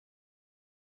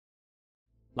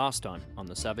Last time on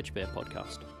the Savage Bear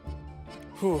podcast.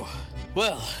 Whew.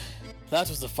 Well, that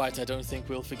was a fight I don't think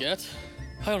we'll forget.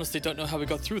 I honestly don't know how we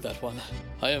got through that one.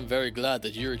 I am very glad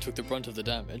that Yuri took the brunt of the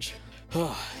damage.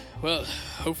 Well,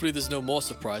 hopefully there's no more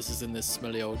surprises in this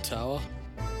smelly old tower.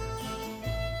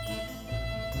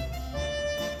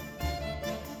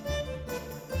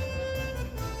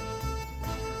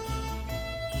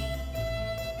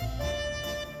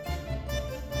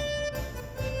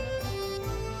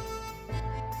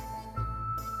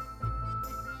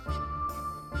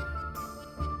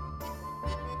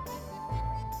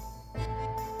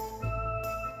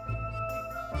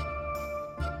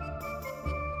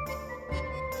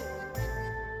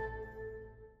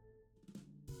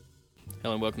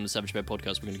 Hello and welcome to the Savage Bear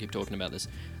podcast. We're going to keep talking about this.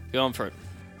 Go on for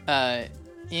it.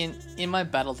 In my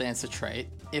Battle Dancer trait,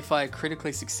 if I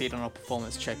critically succeed on a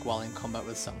performance check while in combat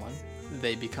with someone,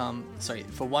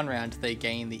 for 1 round, they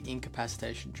gain the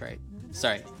incapacitation trait.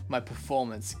 My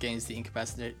performance gains the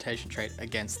incapacitation trait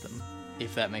against them,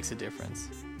 if that makes a difference.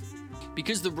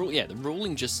 Because the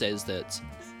ruling just says that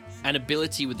an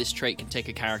ability with this trait can take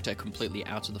a character completely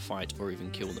out of the fight or even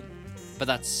kill them. But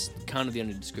that's kind of the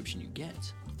only description you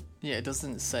get. Yeah, it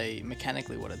doesn't say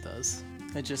mechanically what it does.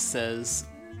 It just says...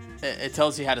 It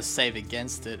tells you how to save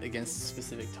against it, against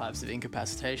specific types of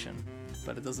incapacitation.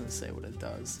 But it doesn't say what it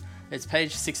does. It's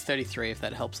page 633, if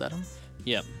that helps, Adam.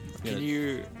 Yep. Can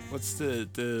you... What's the...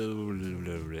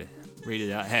 Read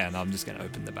it out. Hang on, I'm just going to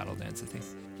open the Battle Dancer thing.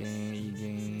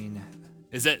 Gain...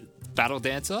 Is it Battle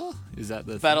Dancer? Is that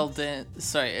the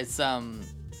it's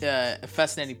a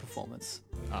fascinating performance.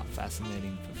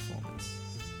 Fascinating performance.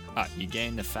 You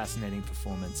gain the fascinating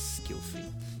performance skill feat.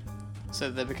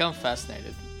 So they become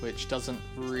fascinated, which doesn't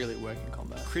really work in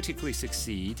combat. Critically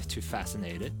succeed to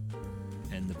fascinate it,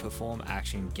 and the perform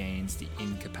action gains the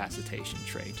incapacitation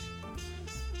trait.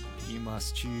 You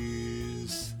must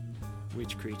choose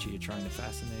which creature you're trying to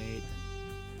fascinate.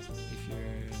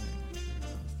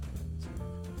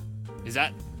 Is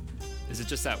it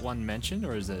just that one mention,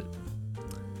 or is it...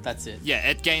 That's it. Yeah,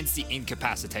 it gains the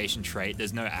incapacitation trait.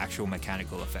 There's no actual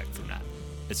mechanical effect from that.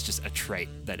 It's just a trait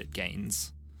that it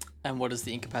gains. And what does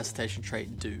the incapacitation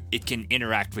trait do? It can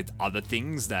interact with other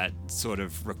things that sort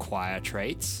of require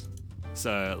traits.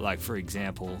 So, for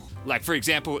example,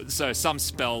 so some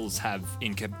spells have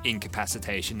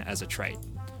incapacitation as a trait,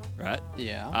 right?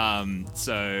 Yeah.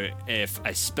 So if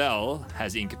a spell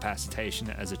has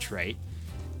incapacitation as a trait,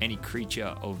 any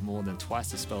creature of more than twice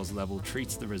the spell's level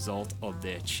treats the result of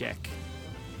their check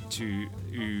to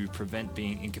prevent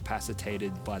being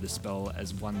incapacitated by the spell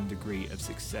as 1 degree of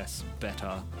success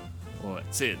better. Or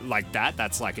like that.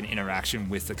 That's like an interaction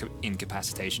with the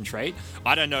incapacitation trait.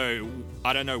 I don't know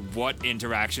what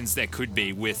interactions there could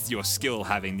be with your skill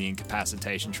having the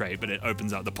incapacitation trait, but it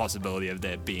opens up the possibility of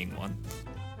there being one.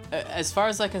 As far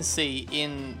as I can see,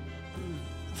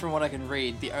 from what I can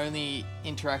read, the only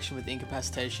interaction with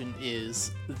incapacitation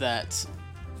is that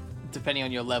depending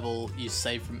on your level, you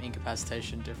save from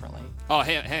incapacitation differently. Oh,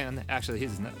 hang on. Actually,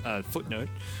 here's a footnote.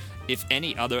 If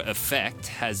any other effect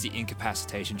has the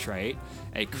incapacitation trait,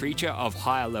 a creature of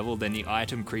higher level than the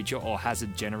item creature or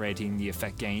hazard generating the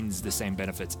effect gains the same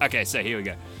benefits. Okay, so here we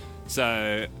go.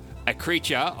 So, a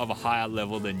creature of a higher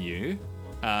level than you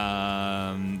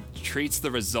treats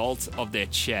the result of their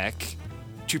check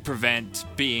to prevent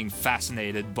being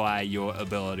fascinated by your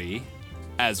ability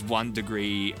as 1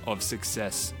 degree of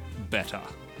success better,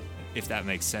 if that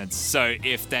makes sense. So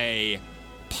if they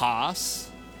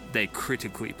pass, they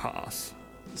critically pass.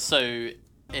 So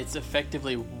it's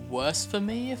effectively worse for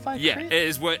me if I crit? Yeah, it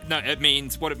is what it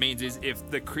means is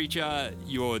if the creature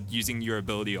you're using your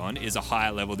ability on is a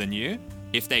higher level than you,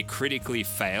 if they critically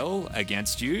fail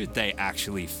against you, they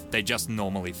just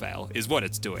normally fail, is what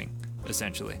it's doing,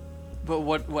 essentially. But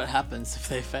what happens if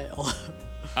they fail?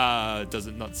 Does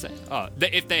it not say?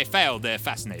 If they fail, they're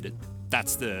fascinated.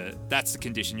 That's the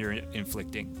condition you're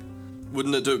inflicting.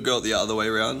 Wouldn't it go the other way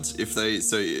around? If they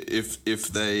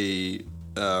succeed,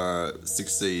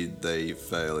 they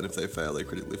fail, and if they fail, they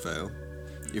critically fail.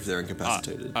 If they're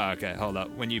incapacitated. Okay, hold up.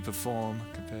 When you perform,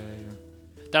 compare.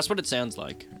 That's what it sounds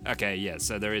like. Okay, yeah.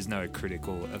 So there is no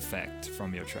critical effect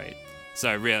from your trait.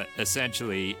 So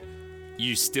essentially,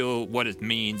 what it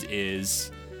means is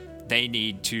they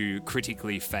need to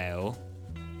critically fail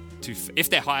if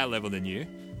they're higher level than you,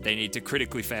 they need to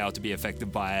critically fail to be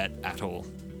affected by it at all.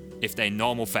 If they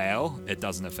normal fail, it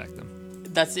doesn't affect them.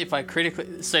 That's if I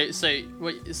critically... So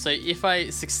if I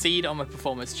succeed on my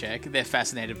performance check, they're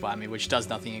fascinated by me, which does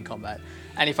nothing in combat.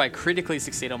 And if I critically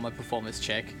succeed on my performance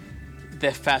check,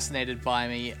 they're fascinated by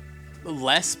me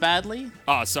less badly?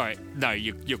 Oh, sorry. No,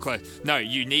 you're close. No,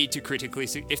 you need to critically...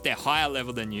 If they're higher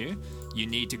level than you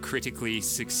need to critically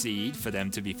succeed for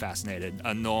them to be fascinated.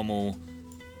 A normal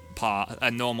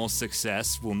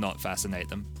success will not fascinate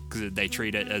them because they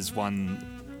treat it as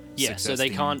one... Yeah, so they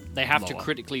can't. They have to lower.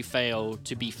 critically fail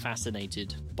to be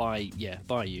fascinated by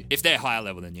you. If they're higher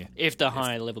level than you. If they're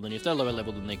higher level than you, if they're lower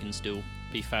level, then they can still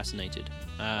be fascinated.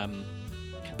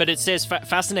 But it says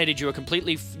fascinated. You're compelled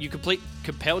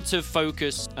to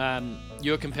focus.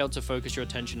 You're compelled to focus your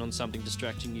attention on something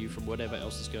distracting you from whatever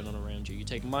else is going on around you. You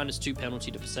take -2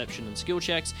 penalty to perception and skill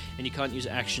checks, and you can't use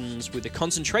actions with a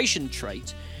concentration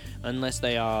trait unless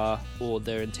they are or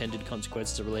their intended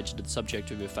consequences are related to the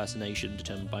subject of your fascination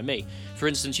determined by me. For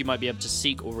instance, you might be able to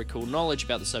seek or recall knowledge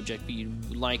about the subject, but you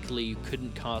likely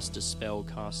couldn't cast a spell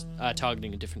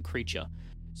targeting a different creature.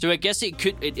 So I guess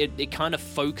it kind of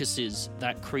focuses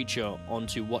that creature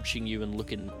onto watching you and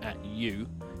looking at you,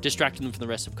 distracting them from the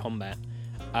rest of combat.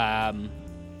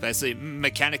 Basically,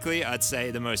 mechanically, I'd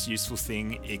say the most useful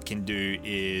thing it can do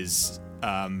is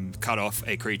cut off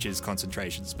a creature's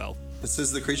concentration spell. It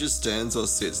says the creature stands or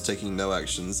sits, taking no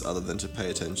actions other than to pay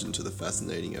attention to the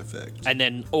fascinating effect. And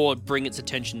then, or bring its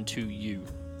attention to you.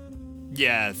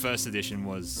 Yeah, first edition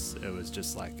was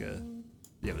just like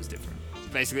it was different.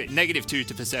 Basically, -2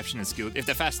 to perception and skill. If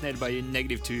they're fascinated by you,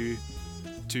 -2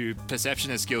 to perception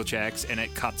and skill checks, and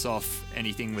it cuts off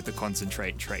anything with the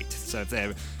concentrate trait. So if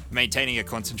they're maintaining a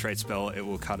concentrate spell, it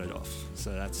will cut it off.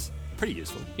 So that's pretty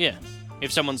useful. Yeah.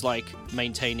 If someone's like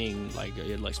maintaining like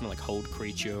something like hold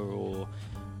creature or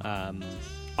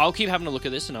I'll keep having a look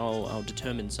at this and I'll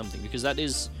determine something, because that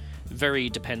is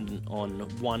very dependent on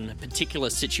one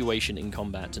particular situation in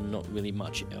combat and not really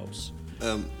much else.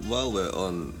 While we're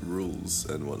on rules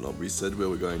and whatnot, we said we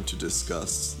were going to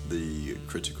discuss the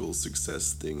critical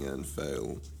success thing and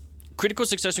fail. Critical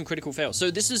success and critical fail.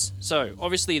 So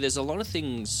obviously there's a lot of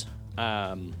things.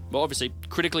 Obviously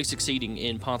critically succeeding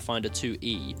in Pathfinder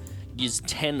 2E is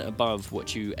 10 above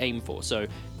what you aim for. So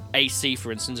AC,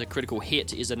 for instance, a critical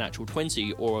hit is a natural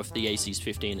 20, or if the AC is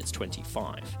 15, it's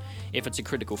 25. If it's a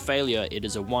critical failure, it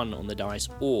is a 1 on the dice,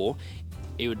 or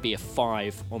it would be a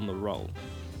 5 on the roll.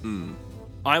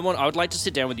 I would like to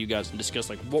sit down with you guys and discuss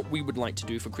like what we would like to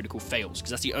do for critical fails,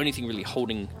 because that's the only thing really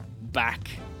holding back.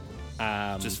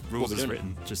 Just rules as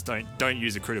written. Just don't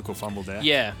use a critical fumble there.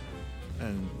 Yeah,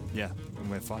 and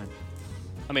we're fine.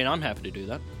 I mean, I'm happy to do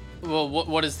that. Well,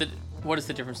 what is the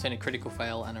difference between a critical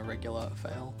fail and a regular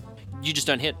fail? You just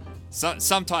don't hit.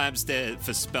 Sometimes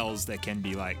for spells there can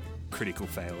be like critical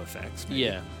fail effects. Maybe.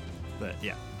 Yeah, but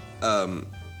yeah.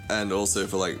 And also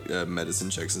for like medicine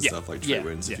checks and stuff like trait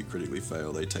wounds, if Yeah. you critically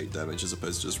fail, they take damage as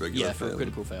opposed to just regular yeah, for fail. a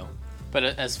critical fail. But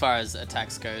as far as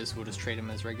attacks goes, we'll just treat them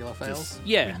as regular fails.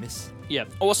 Yeah, Miss. yeah.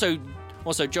 Also,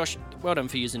 Josh, well done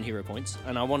for using hero points.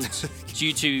 And I want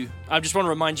you to. I just want to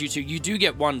remind you you do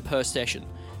get 1 per session.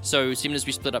 So, as soon as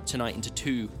we split up tonight into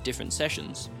 2 different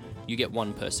sessions, you get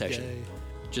 1 per session. Yay.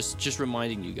 Just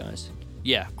reminding you guys.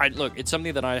 Yeah, look, it's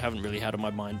something that I haven't really had on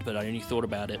my mind, but I only thought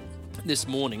about it this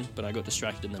morning, but I got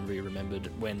distracted and then remembered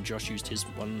when Josh used his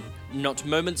one not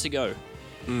moments ago.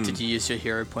 Did you use your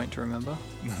hero point to remember?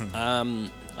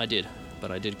 I did,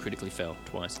 but I did critically fail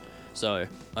twice. So,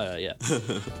 yeah.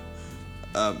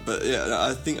 But yeah,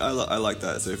 I think I like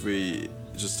that. So if we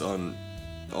just on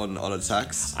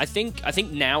attacks, I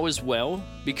think now as well,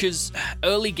 because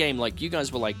early game, like you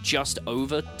guys were like just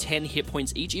over 10 hit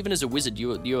points each. Even as a wizard,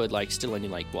 you were like still only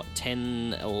like what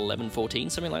 10, 11, 14,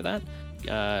 something like that.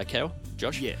 Kale,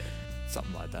 Josh, Yeah,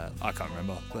 something like that. I can't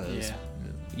remember. But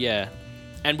yeah.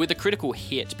 And with a critical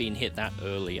hit being hit that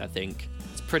early, I think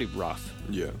it's pretty rough.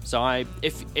 yeah. So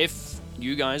if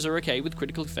you guys are okay with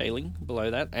critically failing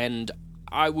below that, and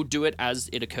I will do it as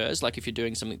it occurs. Like if you're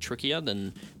doing something trickier,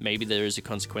 then maybe there is a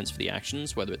consequence for the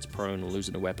actions, whether it's prone or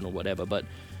losing a weapon or whatever. But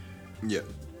Yeah.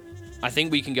 I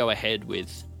think we can go ahead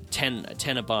with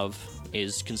 10 above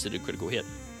is considered critical hit.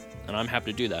 And I'm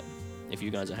happy to do that, if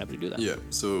you guys are happy to do that. Yeah.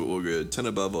 So we'll go 10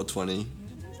 above or 20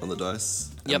 on the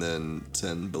dice, Yep. and then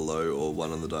 10 below or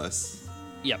 1 on the dice.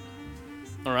 Yep.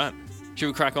 All right. Should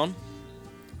we crack on?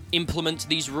 Implement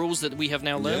these rules that we have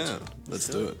now learned? Yeah. Let's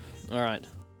do it. All right.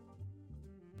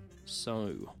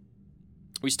 So,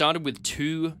 we started with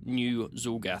 2 new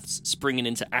Zulgaths springing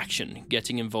into action,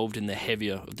 getting involved in the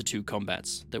heavier of the 2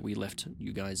 combats that we left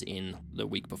you guys in the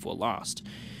week before last.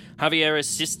 Javier,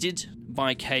 assisted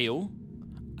by Kale,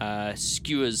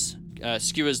 skewers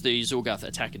the Zulgath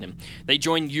attacking him. They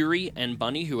join Yuri and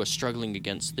Bunny, who are struggling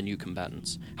against the new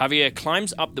combatants. Javier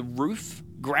climbs up the roof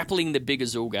grappling the bigger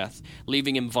Zulgath,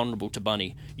 leaving him vulnerable to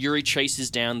Bunny. Yuri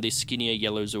chases down this skinnier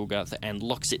yellow Zulgath and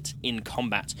locks it in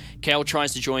combat. Kale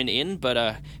tries to join in,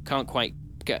 but can't quite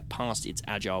get past its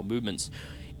agile movements.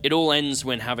 It all ends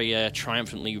when Javier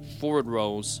triumphantly forward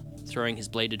rolls, throwing his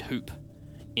bladed hoop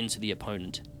into the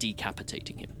opponent,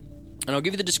 decapitating him. And I'll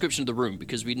give you the description of the room,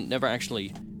 because we never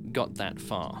actually got that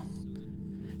far.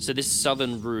 So this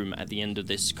southern room at the end of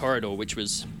this corridor, which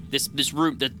was this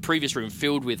room, the previous room,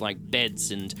 filled with like beds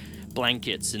and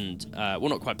blankets and well,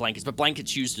 not quite blankets, but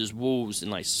blankets used as walls and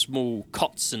like small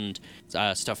cots and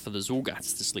stuff for the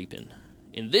Zulgats to sleep in.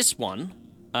 In this one,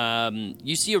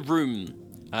 you see a room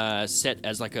set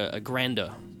as like a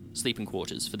grander sleeping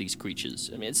quarters for these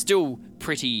creatures. I mean, it's still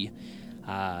pretty.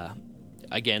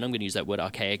 Again, I'm going to use that word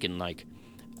archaic and like.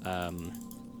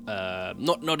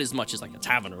 Not as much as like a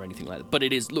tavern or anything like that, but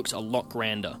it looks a lot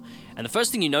grander. And the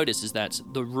first thing you notice is that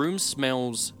the room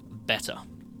smells better.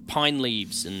 Pine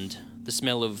leaves and the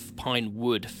smell of pine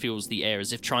wood fills the air,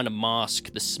 as if trying to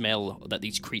mask the smell that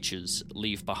these creatures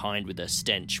leave behind with their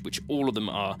stench, which all of them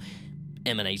are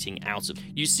emanating out of.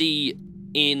 You see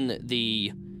in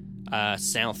the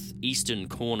southeastern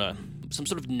corner some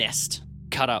sort of nest,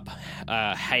 cut up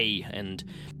hay and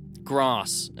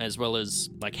grass, as well as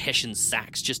like hessian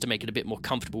sacks, just to make it a bit more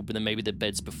comfortable than maybe the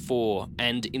beds before.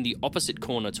 And in the opposite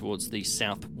corner towards the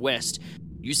southwest,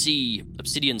 you see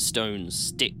obsidian stones,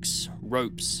 sticks,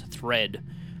 ropes, thread,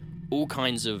 all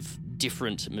kinds of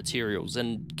different materials.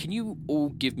 And can you all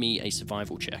give me a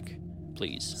survival check,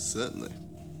 please? Certainly.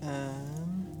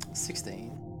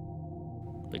 16.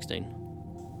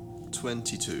 16.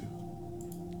 22.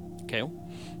 Kale?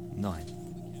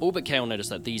 9. All but Kale notice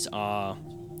that these are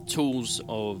tools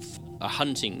of a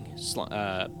hunting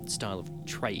style of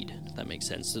trade, if that makes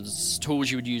sense. So there's tools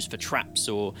you would use for traps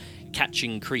or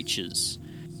catching creatures.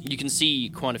 You can see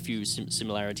quite a few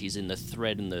similarities in the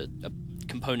thread and the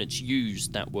components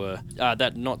used that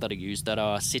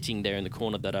are sitting there in the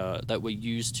corner that were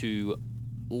used to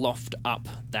loft up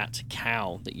that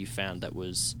cow that you found that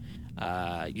was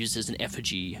used as an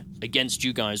effigy against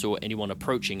you guys or anyone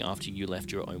approaching after you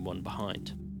left your own one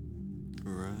behind.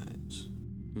 Right.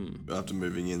 After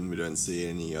moving in, we don't see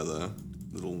any other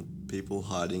little people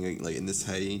hiding like in this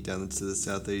hay down to the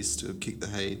southeast to kick the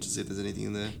hay to see if there's anything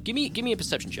in there. Give me a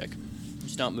perception check. You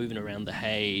start moving around the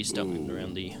hay, moving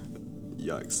around the...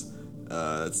 Yikes.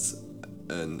 That's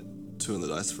an 2 on the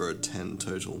dice for a 10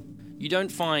 total. You don't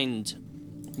find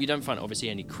obviously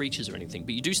any creatures or anything,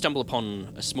 but you do stumble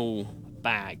upon a small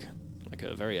bag, like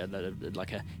a very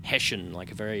like a hessian,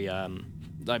 like a very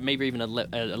like maybe even a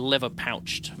leather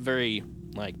pouched, very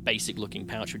like basic looking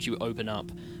pouch, which you open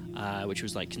up, which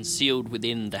was like concealed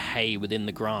within the hay, within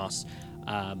the grass.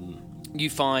 You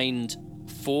find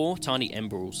 4 tiny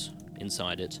emeralds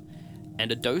inside it,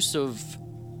 and a dose of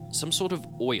some sort of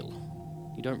oil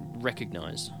you don't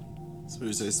recognize. So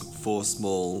we say 4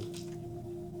 small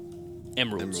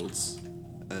emeralds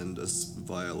and a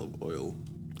vial of oil.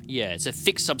 Yeah, it's a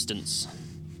thick substance.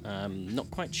 Not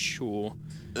quite sure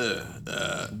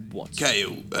what.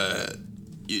 Kale,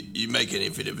 you make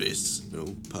anything of this?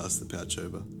 I'll pass the pouch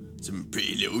over. Some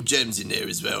pretty little gems in there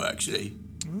as well, actually.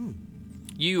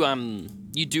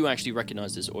 You do actually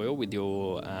recognize this oil with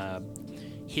your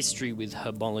history with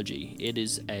herbology. It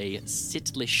is a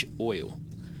sitlish oil.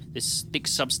 This thick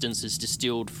substance is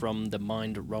distilled from the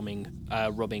mind-robbing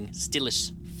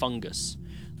Stillis fungus,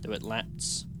 though it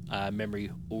lacks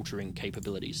memory-altering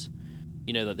capabilities.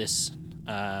 You know that this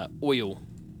oil,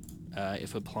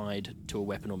 if applied to a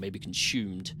weapon or maybe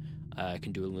consumed,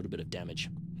 can do a little bit of damage,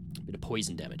 a bit of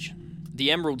poison damage.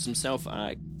 The emeralds themselves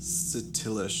are...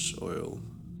 Sitilish oil.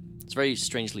 It's very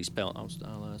strangely spelled.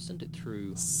 I'll send it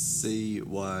through. Cytillesh.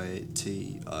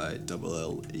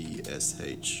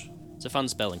 It's a fun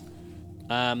spelling.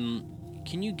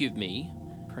 Can you give me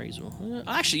appraisal?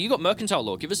 Actually, you got mercantile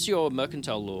law. Give us your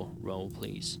mercantile law roll,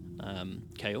 please.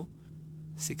 Kale.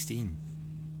 16.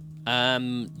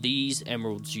 These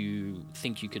emeralds, you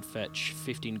think you could fetch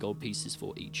 15 gold pieces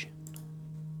for each.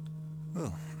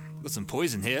 Well, got some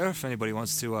poison here if anybody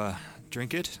wants to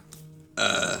drink it.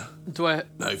 Do I...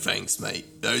 No thanks,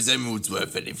 mate. Those emeralds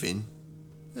worth anything?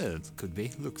 Yeah, it could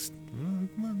be. Looks...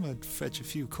 might fetch a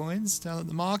few coins down at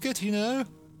the market, you know?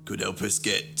 Could help us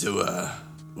get to,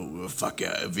 we'll fuck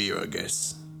out of here, I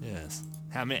guess. Yes.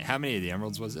 How many of the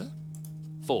emeralds was there?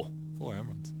 4. 4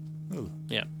 emeralds. Oh,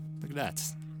 Yeah. look at that.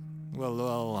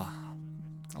 Well,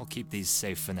 I'll keep these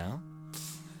safe for now.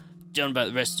 Don't about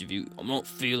the rest of you. I'm not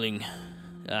feeling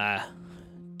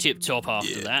tip-top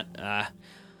after that.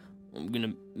 I'm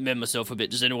going to mend myself a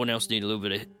bit. Does anyone else need a little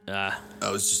bit of... I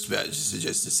was just about to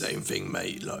suggest the same thing,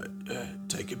 mate. Like,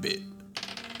 take a bit.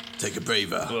 take a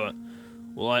breather. Right.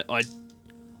 Well,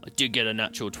 I did get a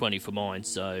natural 20 for mine,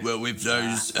 so... Well, with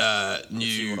those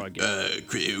new what I get.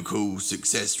 critical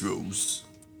success rules,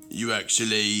 you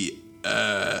actually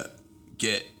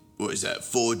get,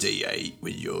 4d8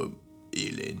 when you're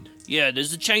healing. Yeah,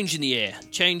 there's a change in the air.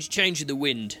 Change in the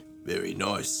wind. Very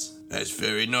nice. That's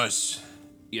very nice.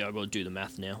 Yeah, I've got to do the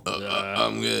math now.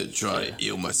 I'm going to try to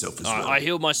heal myself as well. I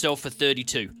healed myself for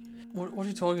 32. What are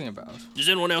you talking about? Does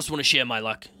anyone else want to share my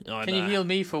luck? Can you heal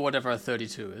me for whatever a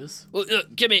 32 is? Well,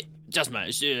 give me... Doesn't matter.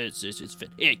 It's fit.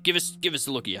 Here, give us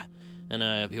a look at you.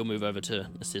 And he'll move over to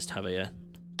assist Javier.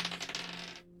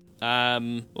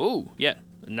 Oh, yeah.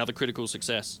 Another critical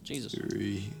success. Jesus.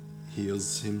 He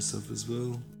heals himself as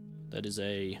well. That is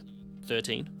a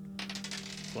 13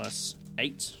 plus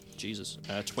 8. Jesus.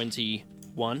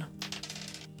 21.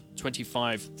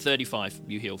 25. 35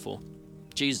 you heal for.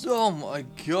 Jesus. Oh my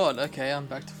god. Okay, I'm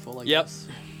back to full, I guess.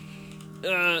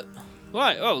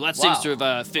 Right. Oh, that seems to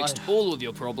have fixed all of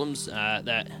your problems.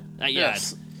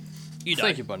 Yes. You know.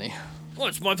 Thank you, Bunny. Well,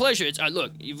 it's my pleasure. It's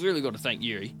look, you've really got to thank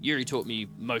Yuri. Yuri taught me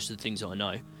most of the things I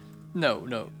know.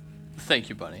 No. Thank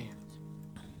you, Bunny.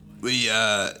 We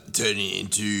are turning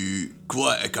into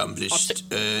quite accomplished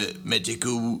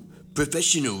medical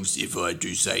professionals, if I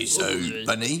do say so,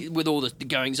 Bunny. With all the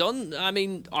goings on, I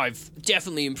mean, I've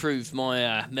definitely improved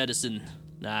my medicine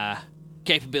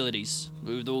capabilities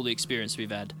with all the experience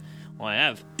we've had. I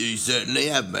have. You certainly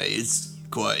have, mate. It's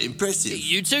quite impressive.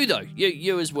 You too, though.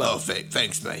 You as well. Oh,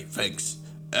 thanks, mate. Thanks.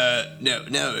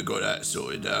 Now I got that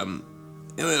sorted.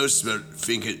 Anyone else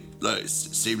think it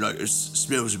seemed like it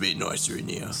smells a bit nicer in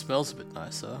here? It smells a bit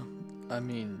nicer. I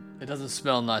mean, it doesn't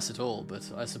smell nice at all,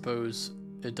 but I suppose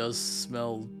it does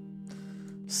smell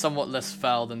somewhat less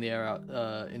foul than the air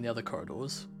out in the other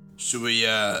corridors. Should we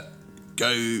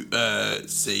go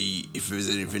see if there's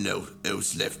anything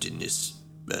else left in this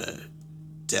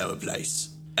tower place?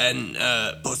 And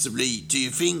possibly, do you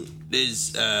think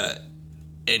there's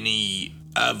any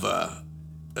other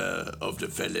of the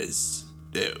fellas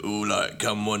that will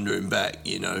come wandering back,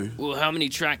 you know? Well, how many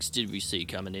tracks did we see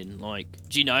coming in?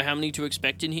 Do you know how many to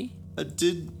expect in here? I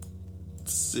did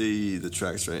see the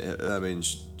tracks, right? I mean,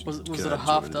 was it a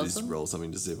half dozen? Just roll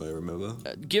something to see if I remember.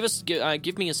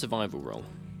 Give me a survival roll,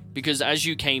 because as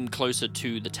you came closer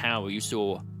to the tower, you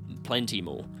saw plenty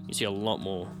more. You see a lot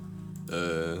more.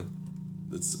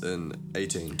 That's an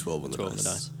 18, 12 on the 12 dice.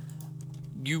 on the dice.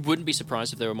 You wouldn't be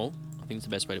surprised if there were more. I think it's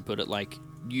the best way to put it.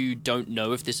 You don't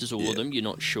know if this is all of them. You're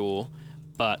not sure,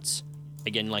 but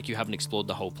again, you haven't explored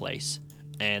the whole place,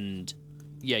 and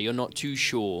you're not too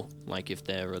sure. If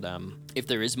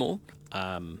there is more.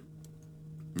 Yeah,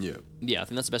 I think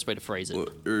that's the best way to phrase it. Well,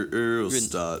 we'll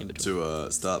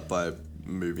start by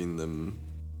moving them,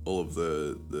 all of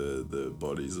the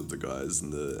bodies of the guys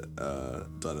and the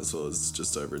dinosaurs,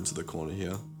 just over into the corner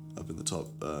here, up in the top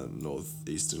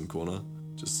northeastern corner,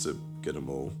 just to get them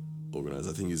all organized.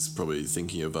 I think he's probably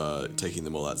thinking of taking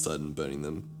them all outside and burning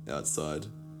them outside,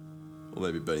 or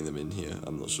maybe burning them in here.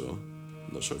 I'm not sure.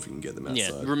 I'm not sure if we can get them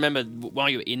outside. Yeah, remember, while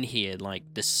you're in here,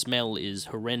 the smell is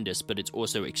horrendous, but it's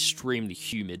also extremely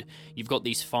humid. You've got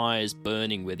these fires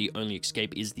burning where the only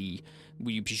escape is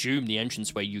you presume the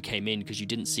entranceway you came in, because you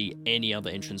didn't see any other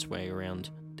entranceway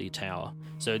around the tower.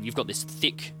 So you've got this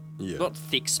thick, not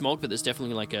thick smoke, but there's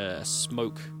definitely a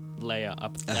smoke layer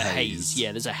up. A haze.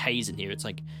 Yeah, there's a haze in here. It's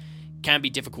can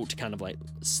be difficult to kind of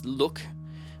look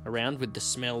around with the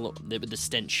smell, with the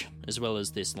stench, as well as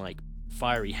this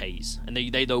fiery haze, and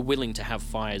they're willing to have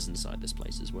fires inside this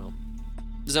place as well.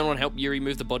 Does anyone help Yuri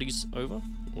move the bodies over?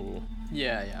 Or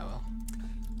Yeah, well.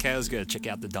 Kale's gonna check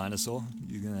out the dinosaur.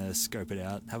 You're gonna scope it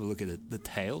out, have a look at the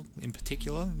tail in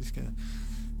particular. He's gonna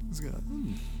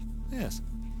yes.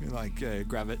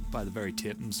 Grab it by the very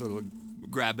tip and sort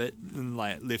of grab it and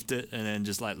lift it, and then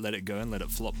just let it go and let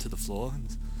it flop to the floor.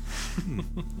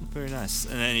 Very nice.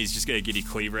 And then he's just gonna get his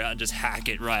cleaver out and just hack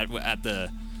it right at the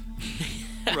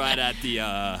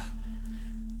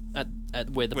at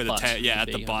where the butt tail, at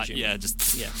be, the butt,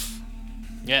 just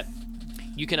yeah.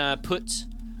 You can put.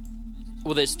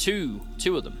 Well, there's two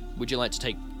of them. Would you like to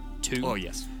take two? Oh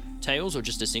yes. Tails or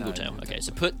just a single tail? Okay,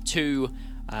 so put two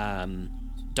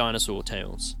dinosaur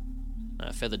tails,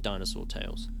 feathered dinosaur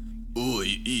tails. Oh,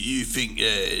 you think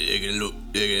they're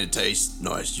gonna taste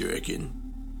nice? You reckon?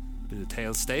 Bit of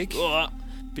tail steak. Oh,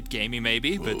 bit gamey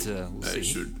maybe, but we'll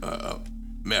see.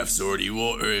 Mouth's already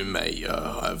watering, mate.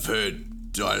 I've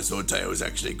heard dinosaur tails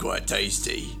actually quite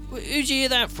tasty. who'd you hear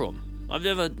that from? I've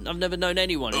never known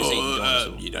anyone who's eaten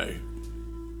dinosaur.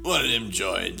 One of them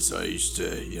giants I used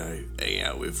to, hang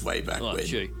out with way back when.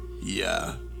 True.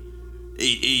 Yeah.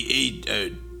 He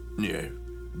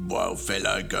wild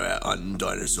fella, go out hunting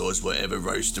dinosaurs, whatever,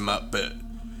 roast them up, but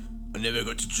I never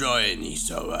got to try any,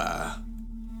 so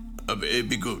it'd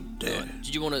be good.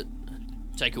 Did you want to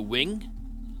take a wing?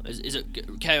 Is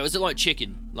it KO? Is it like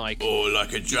chicken? Like, or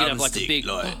like a drumstick?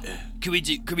 Could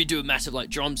we do a massive like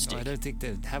drumstick? I don't think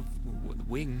they have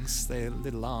wings. They're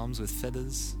little arms with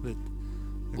feathers. But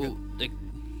Well, do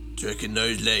you reckon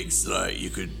those legs, like, you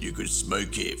could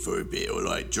smoke it for a bit, or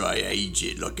like dry age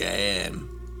it like a ham?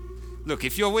 look,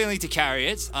 if you're willing to carry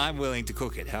it, I'm willing to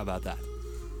cook it. How about that?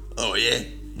 Oh yeah,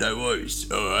 no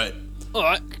worries. All right. All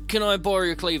right, can I borrow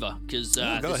your cleaver? Because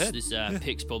go ahead. this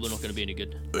pick's probably not going to be any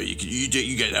good. Well, you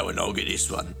get that one. I'll get this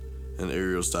one. And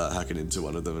Uri will start hacking into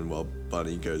one of them, and while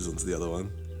Bunny goes onto the other one.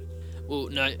 Well,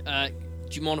 no.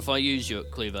 Do you mind if I use your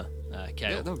cleaver,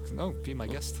 Kale? Yeah, no, be my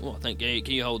guest. Oh, thank you.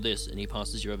 Can you hold this? And he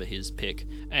passes you over his pick.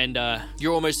 And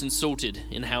you're almost insulted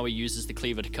in how he uses the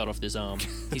cleaver to cut off this arm.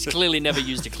 He's clearly never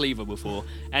used a cleaver before,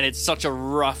 and it's such a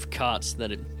rough cut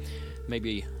that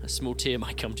maybe a small tear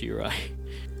might come to your eye.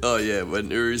 Oh yeah,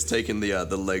 when Uri's taken the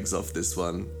legs off this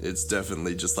one, it's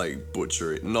definitely just like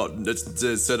butchery. It's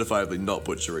certifiably not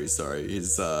butchery. Sorry,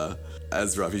 he's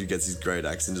as rough. He gets his great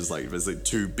axe and just like there's like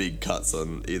two big cuts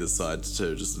on either side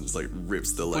to just like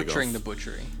rips the leg Butchering off. the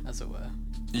butchery, as it were.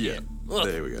 Yeah, Well,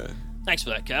 there we go. Thanks for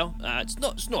that, Cal. It's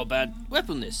not a bad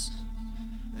weapon. This.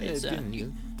 It's,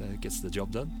 Gets the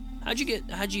job done. How'd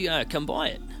you come by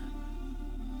it?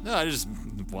 No, I just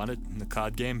won it in the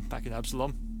card game back in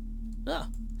Absalom. Ah,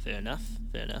 fair enough.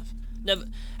 Never.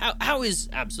 How is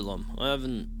Absalom?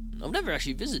 I've never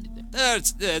actually visited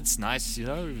it. It's nice, you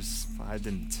know. I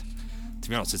didn't. To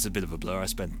be honest, it's a bit of a blur. I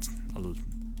spent a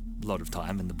lot of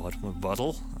time in the bottom of a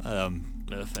bottle.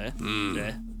 Fair.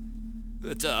 Yeah.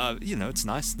 But you know, it's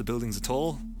nice. The buildings are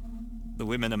tall. The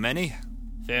women are many.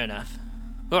 Fair enough.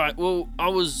 All right. Well, I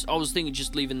was thinking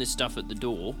just leaving this stuff at the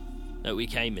door that we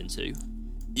came into.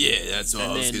 Yeah, that's what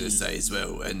And I was then- gonna say as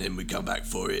well. And then we come back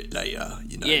for it later.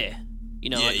 You know. Yeah. You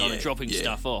know, like kind yeah, of dropping yeah.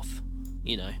 stuff off.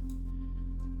 You know.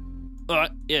 All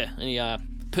right. Yeah. And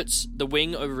he puts the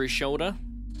wing over his shoulder.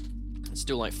 It's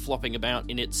still like flopping about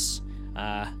in its.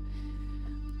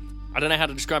 I don't know how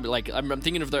to describe it. Like I'm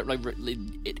thinking of that. Like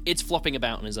it's flopping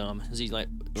about on his arm as he like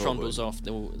trundles off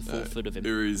the full foot of him.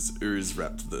 Uri's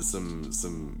wrapped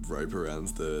some rope around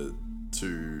the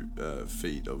 2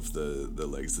 feet of the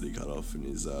legs that he cut off, and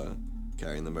he's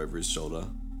carrying them over his shoulder,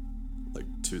 like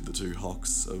the two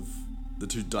hocks of the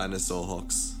 2 dinosaur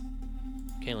hocks.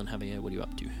 Kalen, Javier, what are you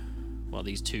up to? While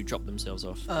these two drop themselves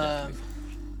off.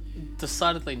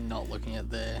 Decidedly not looking at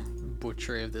the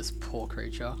butchery of this poor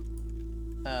creature.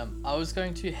 I was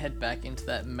going to head back into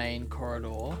that main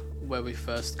corridor where we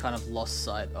first kind of lost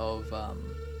sight of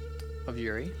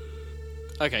Yuri.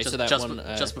 Okay, so that one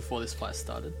just before this fight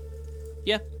started.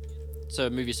 Yeah. So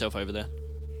move yourself over there.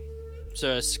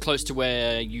 So it's close to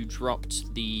where you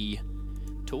dropped the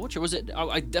torch, or was it?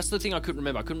 That's the thing I couldn't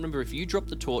remember. I couldn't remember if you dropped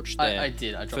the torch there. I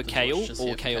did. I dropped for the Kale, torch just or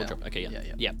here for Kale dropped. Okay, Yeah.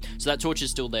 yeah. So that torch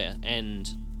is still there, and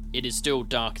it is still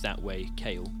dark that way,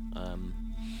 Kale.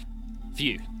 For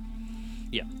you.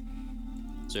 Yeah.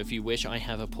 So if you wish, I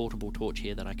have a portable torch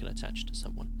here that I can attach to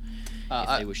someone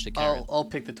if they wish to carry it. I'll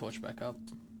pick the torch back up.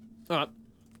 All right.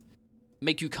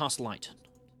 Make you cast light.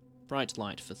 Bright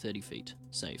light for 30 feet.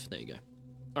 Save. There you go.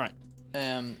 All right.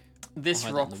 This I'll hide that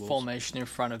in rock the walls. formation in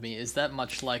front of me, is that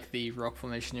much like the rock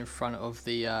formation in front of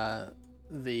the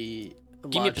Give me a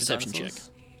larger perception dinosaurs?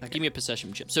 check. Okay. Give me a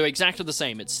perception check. So exactly the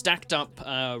same. It's stacked up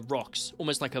rocks,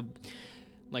 almost like a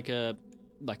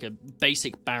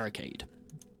basic barricade.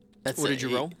 That's What did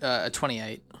you roll? A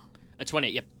 28. A 20.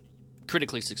 Yep.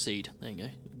 Critically succeed. There you go.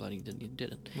 Bloody did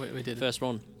it. We did it. First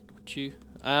one. You.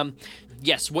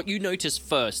 Yes. What you notice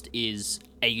first is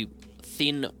a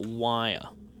thin wire,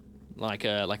 like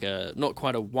a not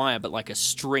quite a wire, but like a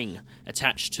string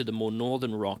attached to the more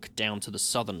northern rock down to the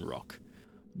southern rock.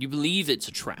 You believe it's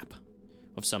a trap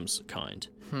of some kind.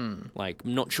 Like,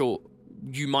 I'm not sure.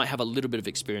 You might have a little bit of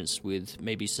experience with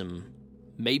maybe some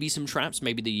traps,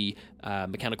 maybe the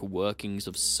mechanical workings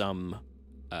of some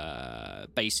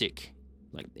basic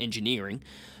like engineering.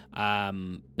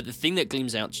 But the thing that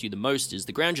gleams out to you the most is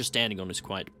the ground you're standing on is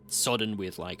quite sodden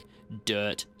with like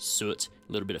dirt, soot,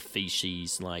 a little bit of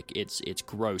feces. Like it's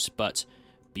gross, but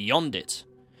beyond it,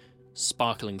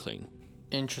 sparkling clean,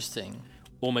 Interesting.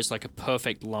 almost like a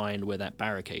perfect line where that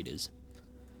barricade is.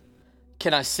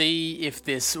 Can I see if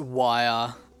this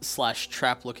wire /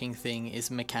 trap looking thing is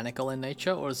mechanical in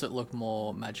nature, or does it look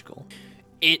more magical?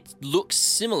 It looks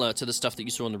similar to the stuff that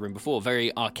you saw in the room before.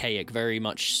 Very archaic, very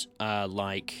much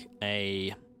like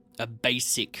a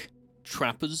basic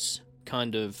trapper's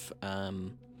kind of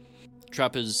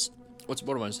trapper's what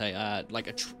do I want to say?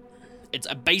 It's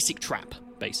a basic trap,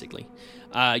 basically.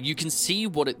 You can see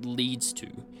what it leads to,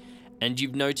 and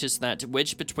you've noticed that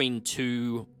wedged between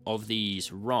two of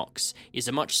these rocks is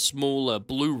a much smaller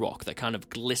blue rock that kind of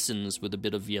glistens with a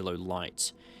bit of yellow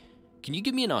light. Can you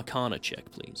give me an Arcana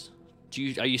check, please?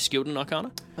 Are you skilled in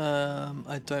Arcana?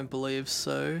 I don't believe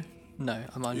so. No,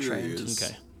 I'm untrained.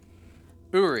 Okay.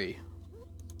 Uri,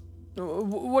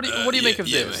 what do you make of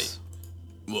this?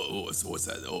 Mate. What's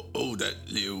that? All that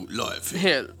little light thing?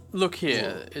 Here, look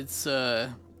here. It's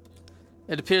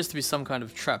it appears to be some kind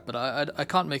of trap, but I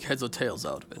can't make heads or tails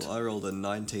out of it. Well, I rolled a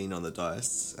 19 on the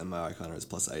dice, and my Arcana is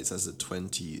 +8, so that's a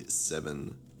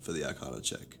 27 for the Arcana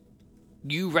check.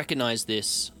 You recognize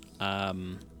this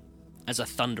as a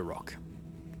thunder rock.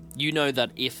 You know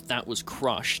that if that was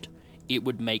crushed, it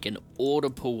would make an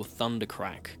audible thunder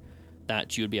crack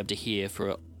that you would be able to hear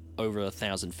for over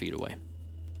 1,000 feet away.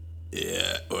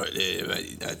 Yeah, right there,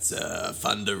 mate. That's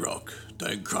thunder rock.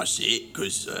 Don't crush it,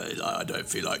 because I don't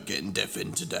feel like getting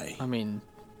deafened today. I mean,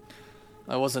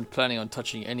 I wasn't planning on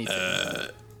touching anything.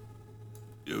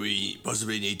 We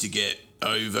possibly need to get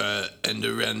over and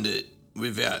around it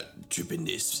without tripping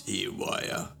this here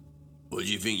wire. Or do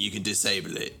you think you can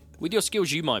disable it? With your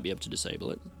skills, you might be able to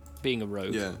disable it, being a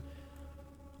rogue. Yeah.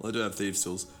 Well, I do have thieves'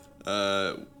 tools.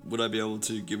 Would I be able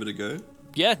to give it a go?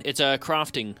 Yeah, it's a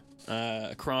crafting,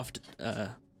 craft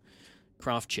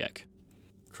check.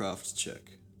 Craft check.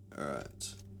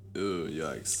 Alright. Ooh,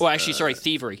 yikes. Oh, actually, sorry,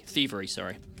 thievery,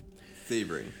 sorry.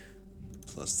 Thievery.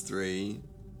 +3.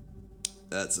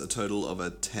 That's a total of a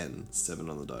 10. 7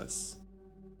 on the dice.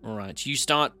 Alright, you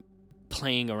start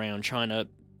playing around, trying to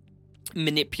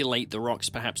manipulate the rocks,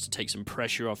 perhaps to take some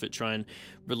pressure off it, try and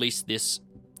release this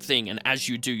thing, and as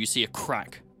you do, you see a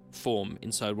crack form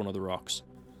inside one of the rocks.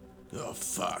 Oh,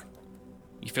 fuck.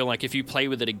 You feel like if you play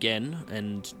with it again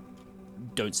and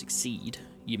don't succeed,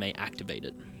 you may activate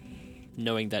it,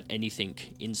 knowing that anything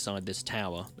inside this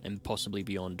tower and possibly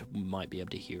beyond might be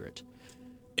able to hear it.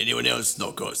 Anyone else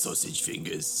not got sausage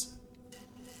fingers?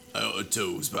 I got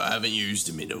tools, but I haven't used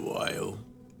them in a while.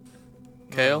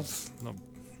 Kale? Not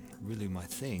really my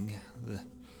thing.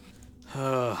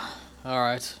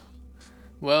 Alright.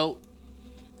 Well,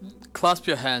 clasp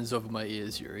your hands over my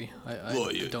ears, Yuri.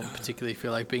 I don't particularly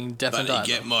feel like being deafened Bunny, either.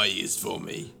 get my ears for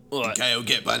me. All right. And Kale,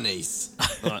 get Bunny's.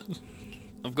 Right.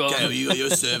 I've got... Kale, you got your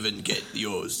servant, get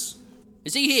yours.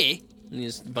 Is he here? And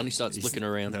his bunny starts looking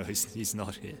around. No, he's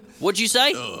not here. What'd you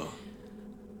say? Oh.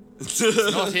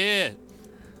 Not here.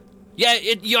 Yeah,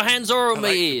 your hands are on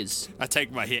my ears. I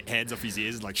take my hands off his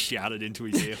ears and shout it into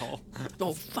his ear hole.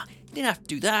 Oh, fuck. You didn't have to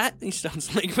do that. He starts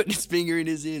putting his finger in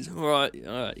his ears. All right,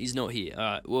 he's not here. All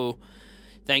right, well,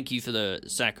 thank you for the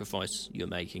sacrifice you're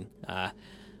making.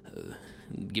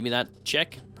 Give me that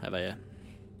check. Have a...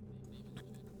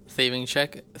 Thieving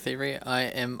check. Thievery. I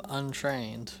am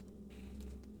untrained.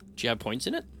 Do you have points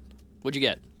in it? What'd you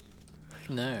get?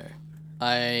 No.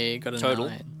 I got a Total?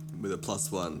 9. With a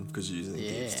 +1, because you're using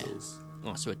thieves' tools.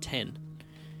 Oh, so a 10.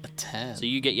 A 10. So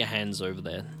you get your hands over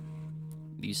there.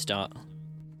 You start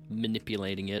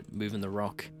manipulating it, moving the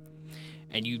rock.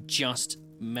 And you just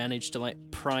manage to,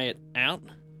 pry it out.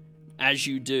 As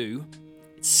you do,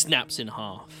 it snaps in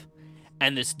half.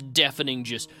 And this deafening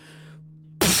just...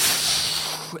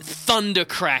 thunder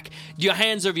crack. Your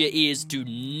hands over your ears do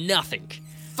nothing.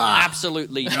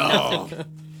 Absolutely nothing.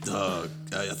 I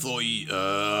thought you...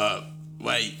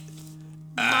 wait.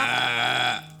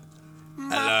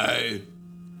 Hello.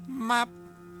 Map.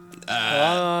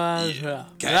 I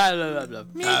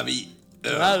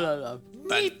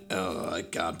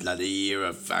can't bloody hear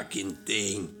a fucking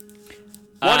thing.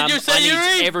 What did you say,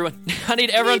 Yuri? I need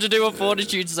everyone to do a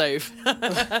fortitude save.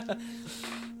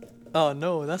 Oh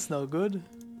no, that's no good.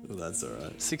 Well, that's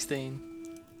alright. 16.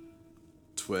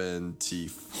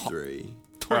 23.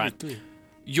 Right.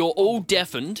 You're all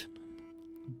deafened,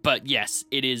 but yes,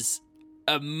 it is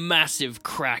a massive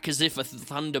crack, as if a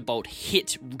thunderbolt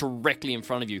hit directly in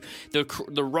front of you.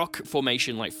 The rock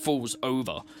formation falls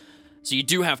over, so you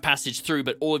do have passage through,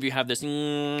 but all of you have this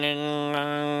ringing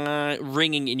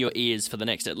in your ears for the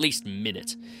next at least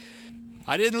minute.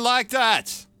 I didn't like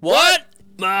that. What?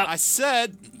 I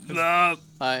said.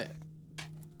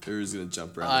 Who's gonna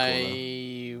jump around the corner?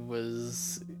 I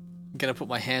was gonna put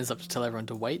my hands up to tell everyone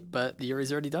to wait, but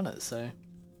Yuri's already done it, so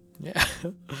yeah.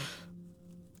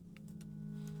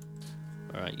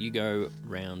 Alright, you go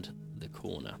round the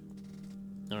corner.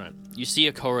 Alright, you see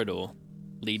a corridor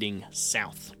leading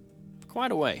south.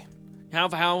 Quite a way. How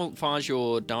far is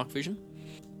your dark vision?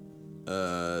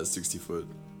 60 foot.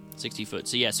 60 foot.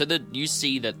 So yeah, you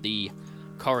see that the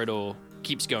corridor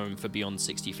keeps going for beyond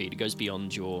 60 feet. It goes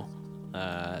beyond your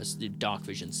dark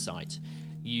vision sight.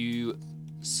 You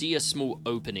see a small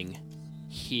opening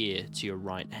here to your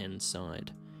right-hand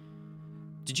side.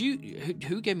 Did you...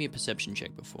 Who gave me a perception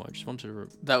check before? I just wanted to...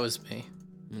 That was me.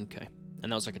 Okay.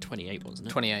 And that was like a 28, wasn't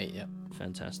it? 28, yeah.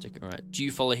 Fantastic. All right. Do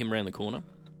you follow him around the corner?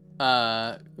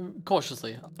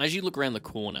 Cautiously. As you look around the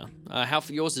corner,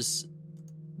 yours is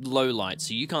low light,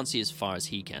 so you can't see as far as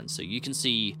he can. So you can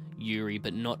see Yuri,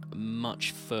 but not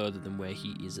much further than where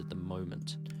he is at the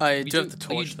moment. I do have the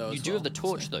torch, though. You do have the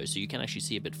torch, though, so you can actually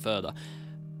see a bit further.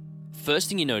 First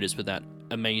thing you notice with that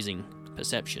amazing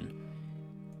perception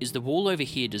is the wall over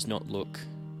here does not look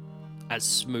as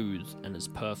smooth and as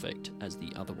perfect as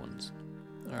the other ones.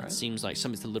 All right. It seems like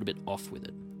something's a little bit off with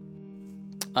it.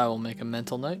 I will make a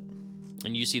mental note.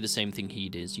 And you see the same thing he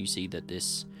does. You see that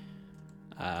this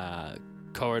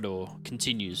corridor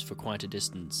continues for quite a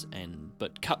distance,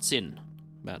 but cuts in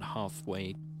about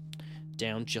halfway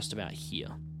down, just about here.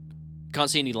 You can't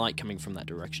see any light coming from that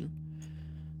direction.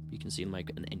 You can see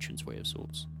like an entranceway of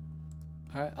sorts.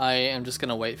 All right. I am just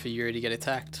gonna wait for Yuri to get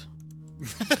attacked.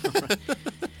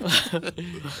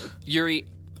 Yuri,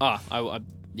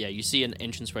 you see an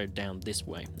entranceway down this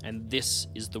way, and this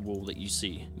is the wall that you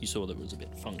see. You saw that was a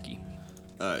bit funky.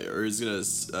 Yuri's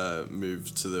gonna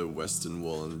move to the western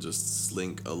wall and just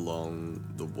slink along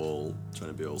the wall,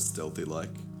 trying to be all stealthy-like.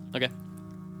 Okay,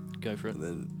 go for it. And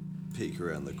then peek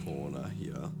around the corner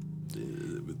here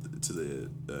to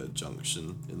the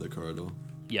junction in the corridor.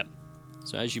 Yep.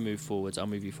 So as you move forwards, I'll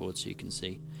move you forward so you can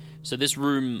see. So this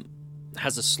room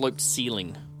has a sloped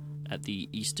ceiling at the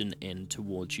eastern end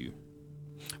towards you,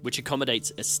 which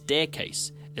accommodates a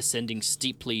staircase ascending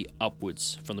steeply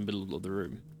upwards from the middle of the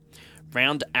room.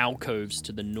 Round alcoves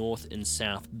to the north and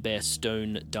south bear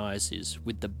stone daises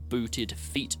with the booted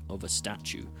feet of a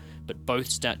statue, but both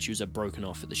statues are broken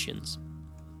off at the shins.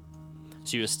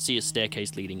 So you see a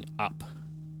staircase leading up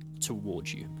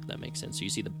towards you, if that makes sense. So you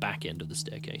see the back end of the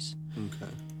staircase.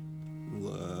 Okay.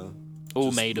 Well,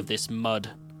 all made of this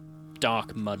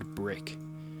dark mud brick.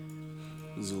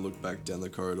 Just look back down the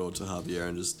corridor to Javier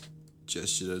and just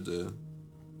gesture to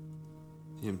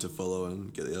him to follow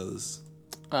and get the others.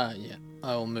 Yeah.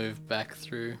 I will move back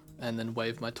through and then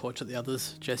wave my torch at the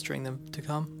others, gesturing them to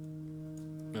come.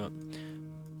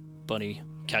 Bunny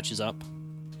catches up.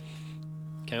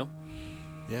 Kale?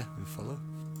 Yeah, we follow.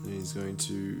 And he's going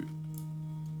to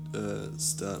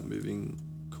start moving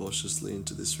cautiously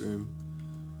into this room.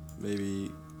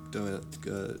 Maybe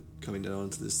coming down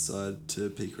onto this side to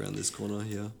peek around this corner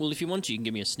here. Well, if you want to, you can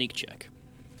give me a sneak check.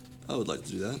 I would like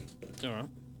to do that. Alright.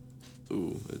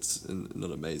 Ooh, it's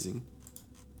not amazing.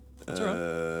 It's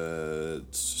alright.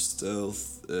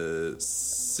 Stealth,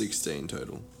 16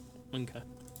 total. Okay.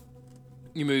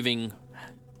 You're moving.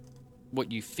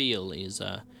 What you feel is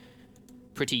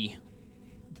pretty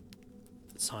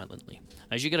silently.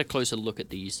 As you get a closer look at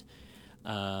these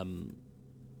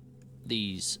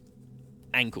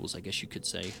ankles, I guess you could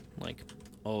say, like,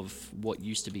 of what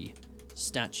used to be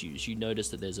statues, you notice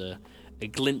that there's a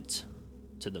glint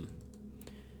to them.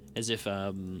 As if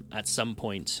at some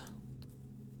point,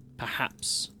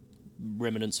 perhaps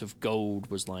remnants of gold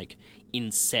was like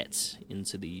inset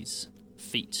into these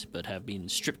feet, but have been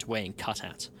stripped away and cut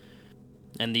at.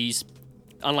 And these,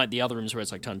 unlike the other rooms where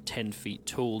it's like 10 feet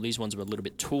tall, these ones were a little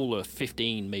bit taller,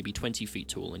 15, maybe 20 feet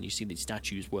tall, and you see these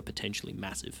statues were potentially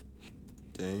massive.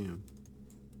 Damn.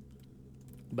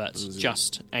 But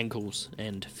just ankles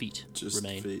and feet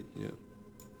remain. Just feet, yeah.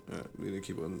 Alright, we're gonna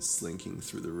keep on slinking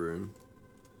through the room,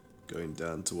 going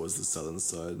down towards the southern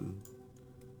side and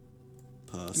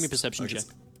past. Give me a perception check.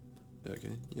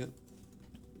 Okay, yep.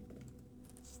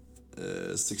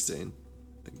 16.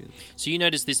 Again. So you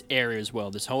notice this area as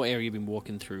well. This whole area you've been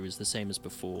walking through is the same as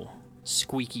before.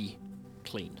 Squeaky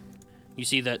clean. You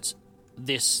see that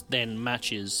this then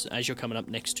matches as you're coming up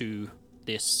next to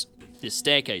this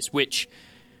staircase, which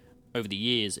over the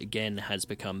years again has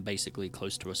become basically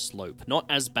close to a slope. Not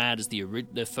as bad as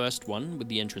the first one with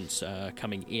the entrance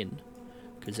coming in,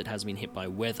 because it has been hit by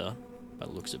weather by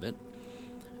the looks of it.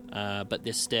 But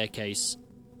this staircase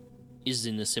is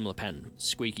in a similar pattern.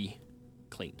 Squeaky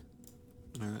clean.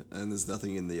 Alright, and there's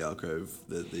nothing in the alcove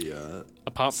that the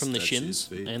apart from the statue's shins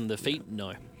feet. and the feet,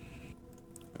 no.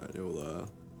 Alright, he'll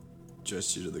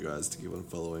gesture to the guys to keep on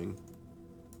following.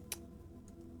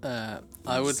 I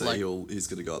would say like. he's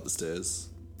gonna go up the stairs.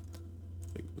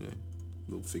 Like,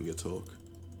 little finger talk.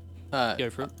 Go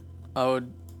for it. I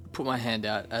would put my hand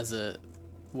out as a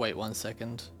wait 1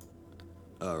 second.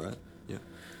 Alright,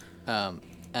 yeah.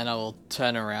 And I will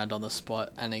turn around on the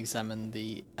spot and examine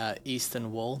the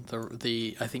eastern wall.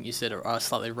 The I think you said a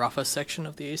slightly rougher section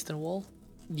of the eastern wall.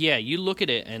 Yeah, you look at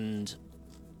it and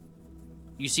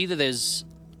you see that there's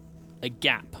a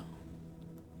gap,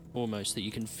 almost, that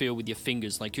you can feel with your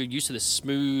fingers. Like, you're used to this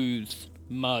smooth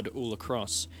mud all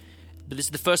across. But this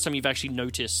is the first time you've actually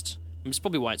noticed, and it's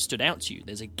probably why it stood out to you,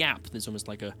 there's a gap. There's almost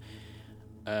like a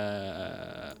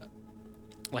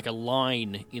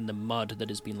line in the mud that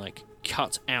has been, like,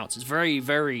 cut out. It's very,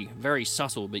 very, very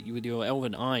subtle, but with your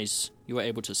elven eyes, you were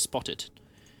able to spot it.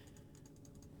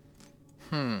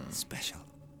 Special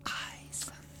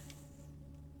eyes.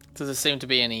 Does there seem to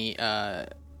be any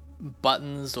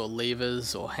buttons or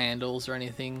levers or handles or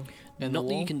anything in the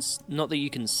wall? Not that you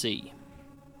can see.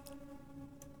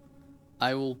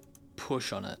 I will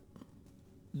push on it.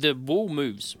 The wall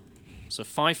moves, so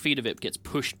 5 feet of it gets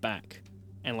pushed back,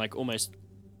 and like almost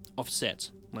offset,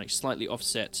 like slightly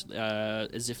offset,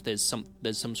 as if there's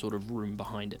some sort of room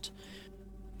behind it.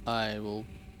 I will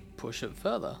push it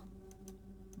further.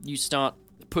 You start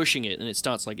pushing it, and it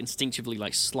starts like instinctively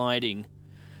like sliding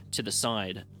to the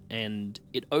side, and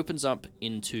it opens up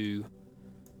into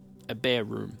a bare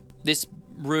room. This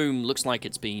room looks like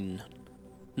it's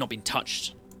not been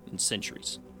touched in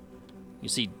centuries. You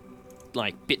see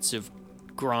like bits of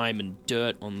grime and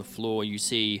dirt on the floor. You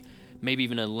see maybe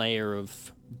even a layer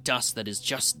of dust that is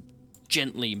just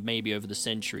gently, maybe over the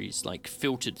centuries, like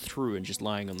filtered through and just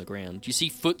lying on the ground. You see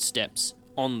footsteps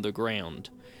on the ground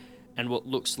and what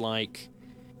looks like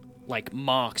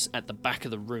marks at the back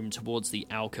of the room towards the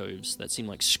alcoves that seem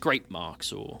like scrape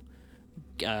marks or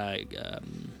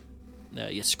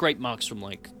scrape marks from,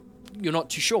 like, you're not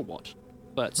too sure what,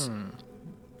 but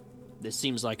there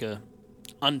seems like a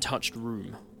untouched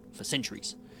room for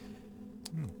centuries.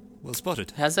 Well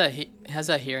spotted. How's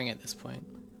our hearing at this point?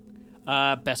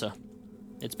 Better.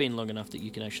 It's been long enough that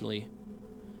you can actually,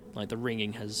 like, the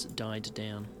ringing has died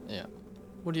down. Yeah.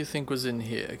 What do you think was in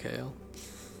here, Kale?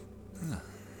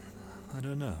 I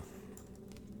don't know.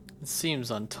 It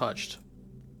seems untouched.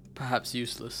 Perhaps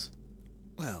useless.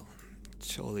 Well,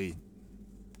 surely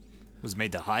was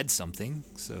made to hide something,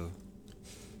 so...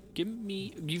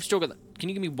 You've still got that. Can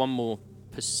you give me one more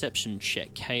perception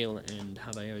check, Kale and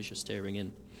Haveo, as you're staring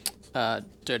in?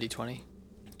 Dirty 20.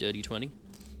 Dirty 20.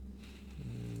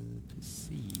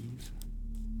 Perceive.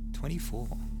 24.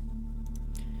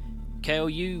 Kale,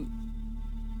 you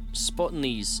spot in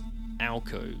these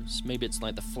alcoves, maybe it's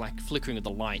like the flickering of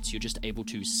the lights, you're just able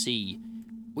to see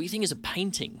what you think is a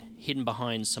painting hidden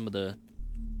behind some of the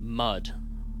mud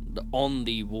on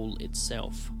the wall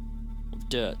itself, of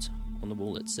dirt on the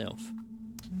wall itself.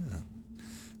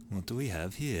 What do we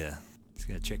have here? Let's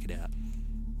go check it out.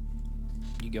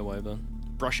 You go over,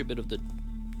 brush a bit of the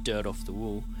dirt off the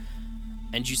wall,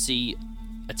 and you see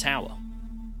a tower,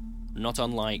 not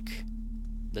unlike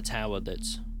the tower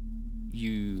that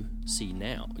you see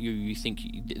now.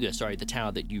 The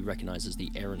tower that you recognize as the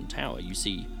Erin Tower. You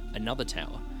see another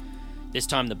tower. This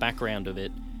time the background of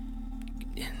it,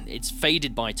 it's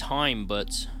faded by time,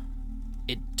 but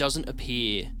it doesn't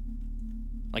appear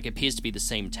like it appears to be the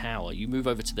same tower. You move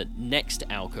over to the next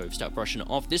alcove, start brushing it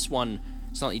off. This one,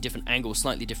 slightly different angle,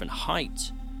 slightly different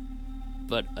height,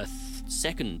 but a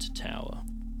second tower.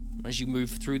 As you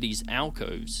move through these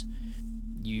alcoves,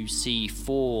 you see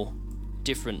 4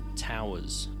 different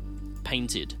towers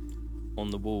painted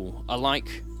on the wall,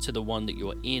 alike to the one that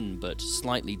you're in, but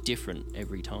slightly different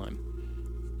every time.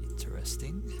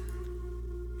 Interesting.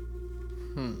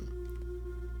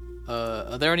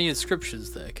 Are there any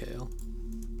inscriptions there, Kale?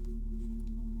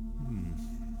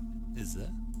 Is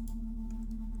there?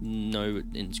 No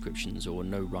inscriptions or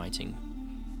no writing.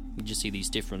 You just see these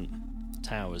different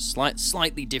towers,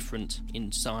 slightly different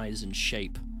in size and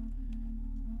shape.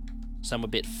 Some a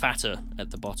bit fatter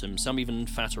at the bottom, some even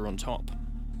fatter on top.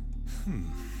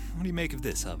 What do you make of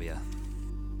this, Javier?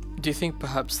 Do you think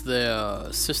perhaps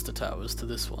they're sister towers to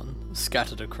this one,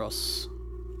 scattered across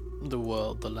the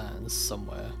world, the lands,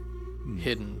 somewhere?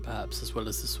 Hidden, perhaps, as well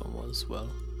as this one was, well?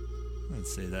 I'd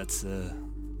say that's a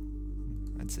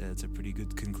pretty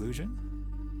good conclusion.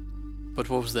 But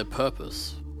what was their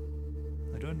purpose?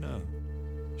 I don't know.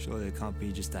 Surely it can't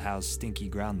be just to house stinky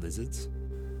ground lizards.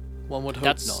 One would hope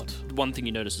That's not. one thing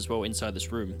you notice as well inside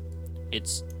this room.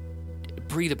 It's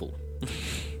breathable.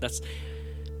 That's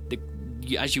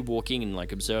as you walk in and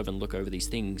like observe and look over these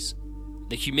things,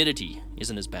 the humidity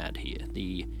isn't as bad here.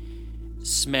 The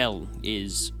smell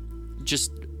is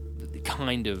just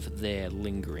kind of there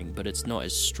lingering, but it's not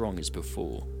as strong as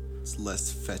before. It's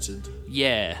less fetid.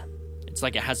 Yeah. It's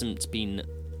like it hasn't been,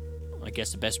 I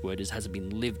guess the best word is hasn't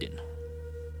been lived in,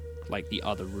 like the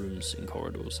other rooms and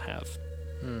corridors have.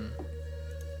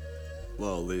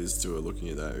 While these two are looking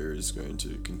at that, Uri is going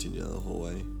to continue down the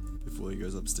hallway before he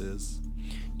goes upstairs.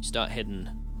 You start heading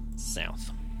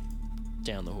south,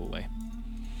 down the hallway.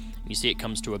 You see it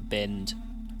comes to a bend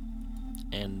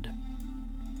and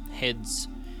heads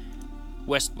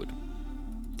westward.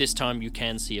 This time you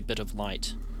can see a bit of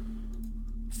light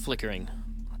flickering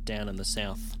down in the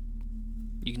south.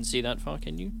 You can see that far,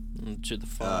 can you? To the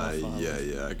far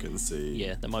yeah, I can see.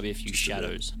 Yeah, there might be a few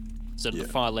shadows. So to the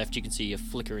far left, you can see a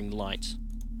flickering light.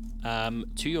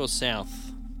 To your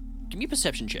south, give me a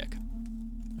perception check.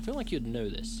 I feel like you'd know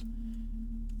this.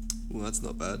 Well, that's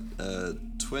not bad.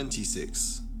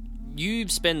 26. You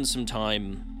spend some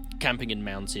time camping in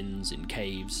mountains, in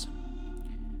caves.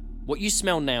 What you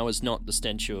smell now is not the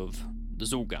stench of the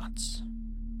Zulgats.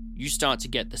 You start to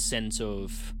get the scent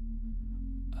of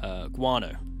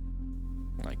guano,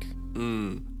 like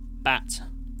bat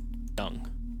dung,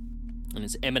 and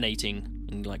it's emanating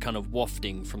and like kind of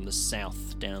wafting from the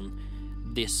south down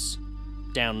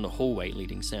the hallway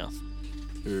leading south.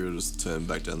 We'll just turn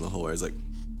back down the hallway. He's like,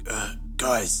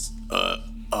 guys, I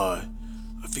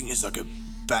think there's like a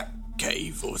bat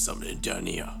cave or something down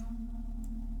here.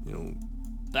 You know,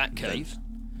 bat cave.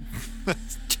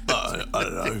 I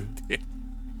don't know.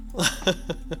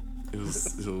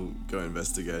 He'll go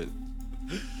investigate.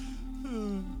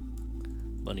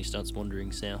 Bunny starts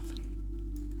wandering south.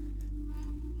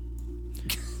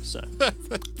 So.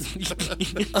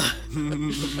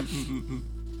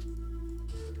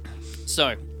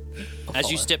 So, as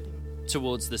you step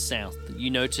towards the south, you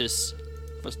notice,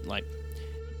 like,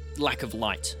 lack of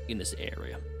light in this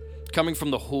area. Coming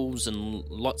from the halls and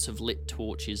lots of lit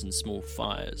torches and small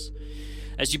fires.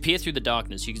 As you peer through the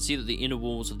darkness, you can see that the inner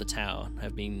walls of the tower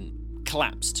have been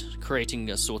collapsed, creating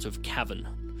a sort of cavern.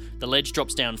 The ledge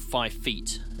drops down 5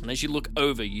 feet, and as you look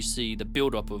over, you see the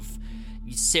build-up of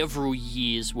several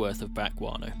years' worth of bat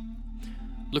guano.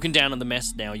 Looking down on the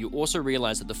mess now, you also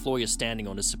realize that the floor you're standing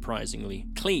on is surprisingly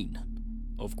clean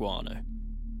of guano.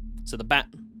 So the bat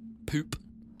poop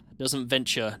doesn't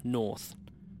venture north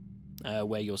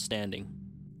where you're standing.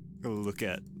 I'm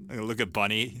gonna look at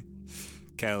Bunny.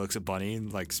 Kale looks at Bunny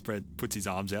and like puts his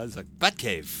arms out. He's like, bat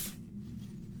cave.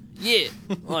 Yeah,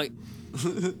 like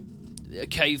a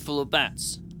cave full of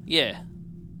bats. Yeah.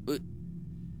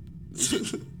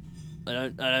 I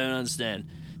don't understand.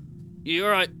 You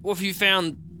alright? What have you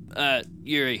found,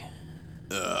 Yuri?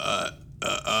 I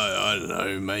don't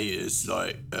know, mate. It's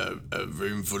like a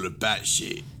room full of bat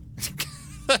shit.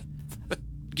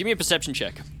 Give me a perception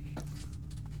check.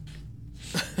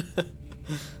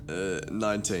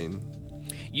 19.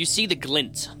 You see the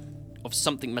glint of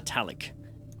something metallic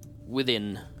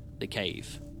within the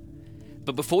cave.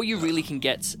 But before you really can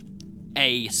get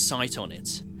a sight on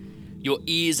it, your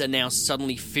ears are now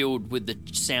suddenly filled with the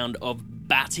sound of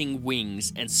batting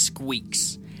wings and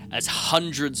squeaks as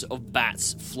hundreds of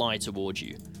bats fly towards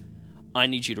you. I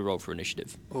need you to roll for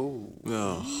initiative. Oh.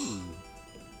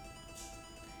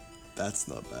 That's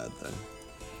not bad, though.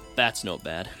 That's not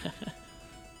bad.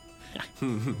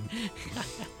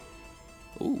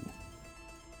 Ooh.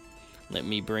 Let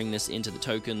me bring this into the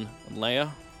token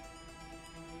layer.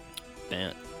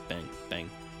 Bang, bang, bang.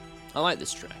 I like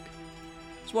this track.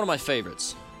 It's one of my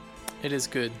favorites. It is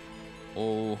good.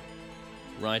 All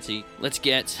righty. Let's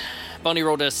get... Bunny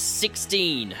rolled a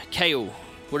 16. Kale,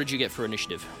 what did you get for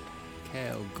initiative?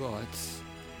 Kale got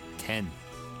 10.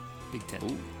 Big 10.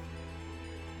 Ooh.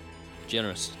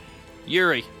 Generous.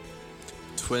 Yuri.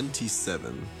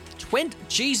 27. 20.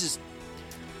 Jesus.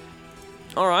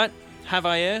 All right.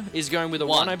 Javier is going with a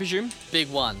 1, I presume. Big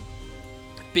 1.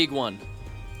 Big 1.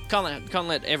 Can't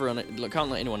let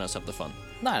anyone else have the fun.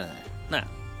 No. Nah.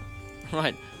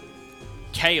 Right.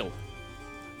 Kale,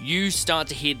 you start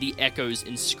to hear the echoes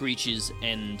and screeches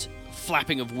and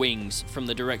flapping of wings from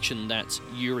the direction that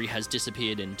Yuri has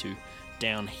disappeared into,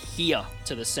 down here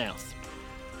to the south.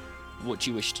 What do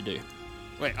you wish to do?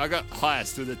 Wait, I got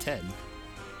highest with a 10.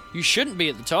 You shouldn't be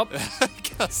at the top.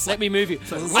 Let me move you.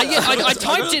 I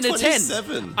typed in a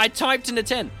 10. I typed in a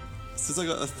 10. Since I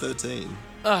got a 13.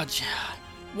 Oh,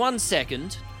 1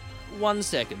 second. 1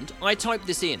 second. I typed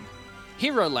this in.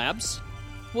 Hero Labs,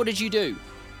 what did you do?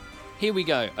 Here we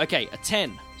go. Okay, a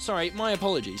 10. Sorry, my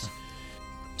apologies.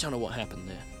 Don't know what happened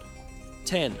there.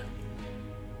 10.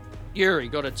 Yuri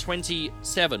got a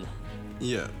 27.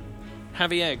 Yeah.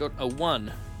 Javier got a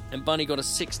 1. And Bunny got a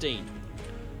 16.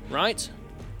 Right?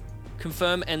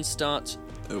 Confirm and start.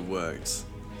 It worked.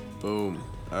 Boom.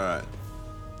 Alright.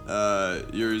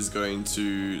 Yuri's going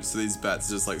to... So these bats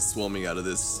are just like swarming out of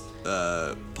this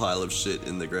pile of shit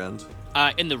in the ground?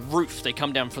 In the roof. They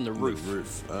come down from the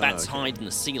roof. Bats hide in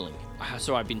the ceiling.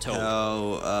 So I've been told.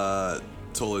 How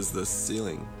tall is the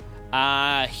ceiling?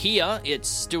 Here, it's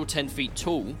still 10 feet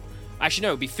tall. Actually, no,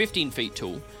 it'd be 15 feet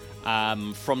tall.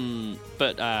 Okay,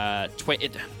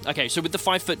 so with the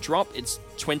 5-foot drop, it's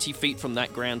 20 feet from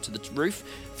that ground to the roof.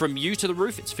 From you to the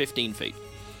roof, it's 15 feet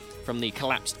from the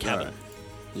collapsed cabin. Alright.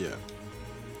 Yeah.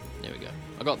 There we go.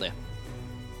 I got there.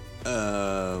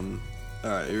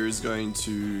 Alright, Uru's going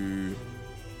to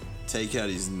take out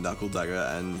his knuckle dagger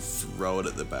and throw it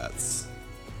at the bats.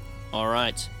 All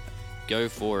right, go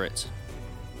for it.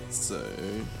 So,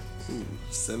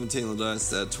 17 on the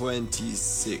dice,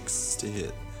 26 to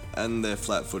hit. And they're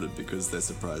flat-footed because they're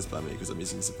surprised by me because I'm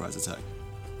using surprise attack.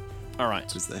 All right.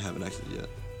 Because they haven't acted yet.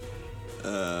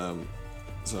 So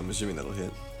I'm assuming that'll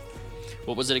hit.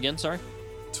 What was it again? Sorry.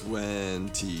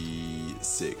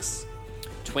 26.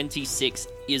 26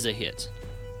 is a hit.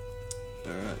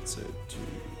 Alright, so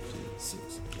 2d6.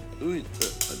 Ooh, I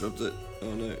dropped it.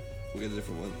 Oh no, we'll get a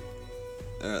different one.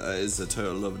 Alright, that is a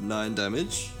total of 9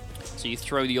 damage. So you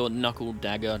throw your knuckle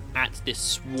dagger at this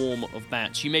swarm of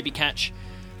bats. You maybe catch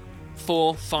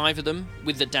 4, 5 of them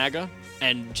with the dagger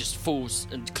and just falls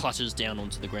and clutters down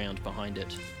onto the ground behind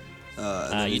it.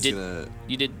 And then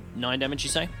you did 9 damage, you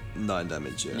say? 9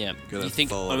 damage, yeah. Yeah. Gonna You think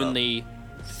follow it only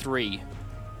 3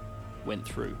 went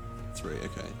through. up. 3,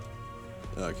 okay.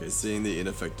 Okay, seeing the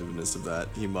ineffectiveness of that,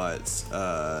 he might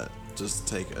just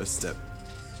take a step.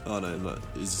 Oh no, no,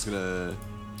 he's just gonna...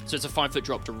 So it's a 5-foot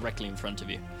drop directly in front of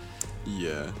you.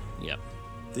 Yeah. Yep.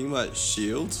 I think he might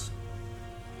shield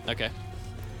Okay.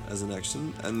 as an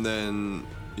action, and then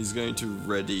he's going to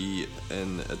ready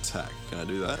an attack. Can I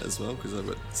do that as well? Because I've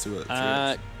got still got 3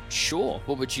 actions. Sure.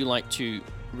 What would you like to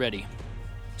ready?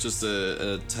 Just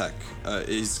an attack.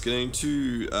 He's going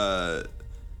to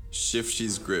shift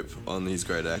his grip on his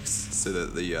great axe so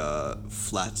that the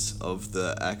flat of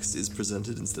the axe is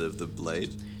presented instead of the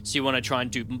blade. So you want to try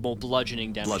and do more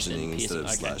bludgeoning damage Bludgeoning than instead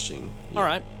piercing. of slashing. Yeah. All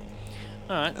right.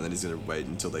 And then he's going to wait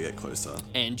until they get closer.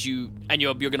 And you're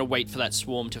going to wait for that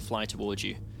swarm to fly towards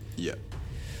you. Yeah.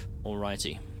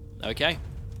 Alrighty. Okay.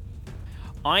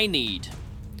 I need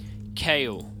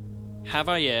Kale,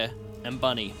 Havayer, and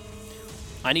Bunny.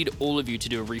 I need all of you to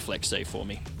do a reflex save for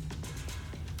me.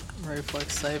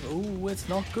 Reflex save. Ooh, it's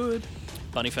not good.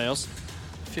 Bunny fails.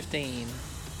 15.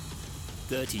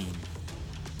 13.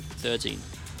 13.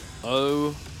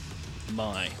 Oh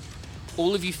my.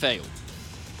 All of you fail.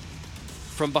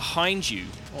 From behind you,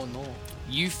 Oh no.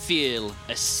 you feel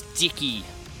a sticky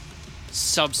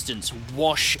substance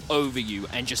wash over you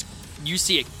and just you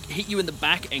see it hit you in the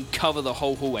back and cover the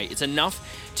whole hallway. It's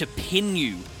enough to pin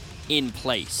you in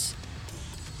place.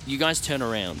 You guys turn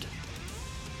around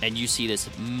and you see this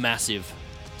massive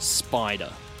spider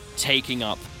taking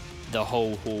up the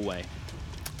whole hallway.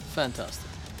 Fantastic.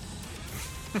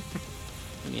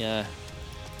 Let me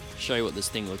show you what this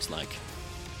thing looks like.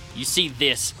 You see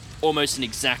this almost in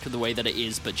exactly the way that it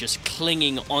is, but just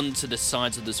clinging onto the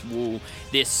sides of this wall.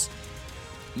 This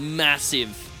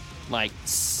massive,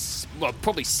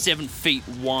 probably 7 feet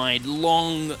wide,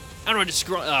 long, I don't know,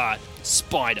 describe,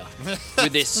 spider.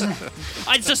 With this,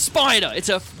 it's a spider. It's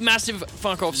a massive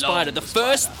fuck off spider. The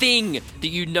first thing that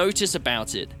you notice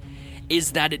about it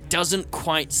is that it doesn't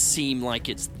quite seem like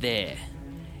it's there.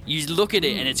 You look at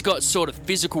it and it's got sort of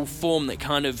physical form that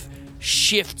kind of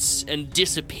shifts and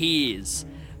disappears.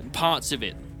 Parts of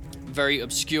it, very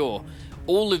obscure.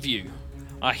 All of you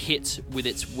are hit with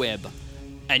its web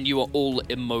and you are all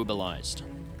immobilized.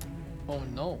 Oh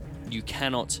no. You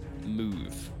cannot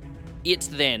move. It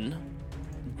then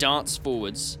darts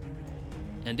forwards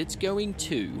and it's going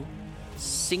to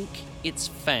sink its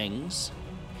fangs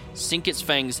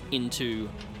into,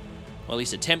 or at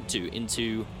least attempt to,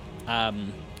 into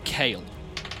Kale.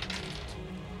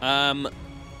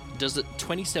 Does it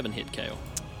 27 hit Kale?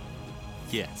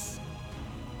 Yes.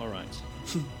 Alright.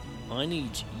 I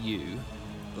need you.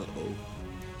 Uh-oh.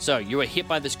 So, you are hit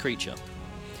by this creature.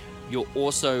 You're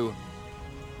also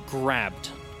grabbed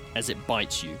as it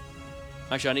bites you.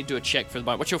 Actually, I need to do a check for the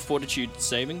bite. What's your fortitude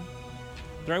saving?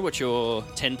 Throw, what's your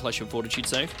 10 plus your fortitude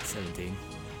save? 17.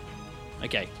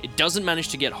 Okay, it doesn't manage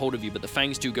to get hold of you, but the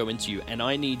fangs do go into you, and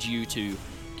I need you to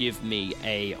give me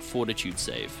a fortitude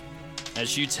save.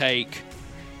 As you take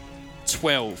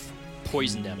 12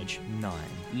 poison damage.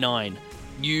 9.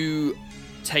 You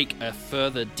take a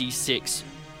further d6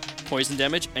 poison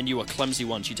damage, and you are clumsy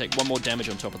once. You take 1 more damage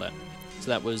on top of that. So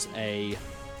that was a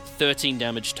 13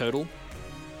 damage total.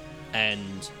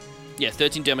 And,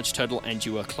 13 damage total, and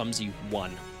you are clumsy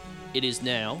 1. It is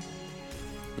now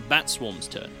the bat swarm's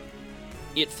turn.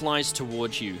 It flies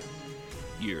towards you,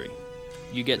 Yuri.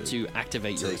 You get to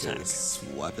activate your attack. Take a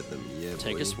swipe at them, yeah,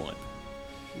 Take boy. a swipe.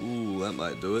 Ooh, that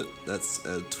might do it. That's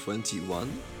a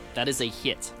 21. That is a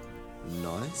hit.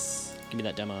 Nice. Give me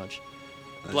that damage.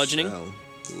 I Bludgeoning? shall.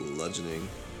 Bludgeoning.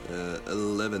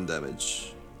 11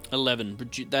 damage. 11.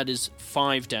 That is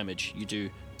 5 damage you do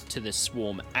to this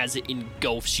swarm as it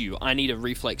engulfs you. I need a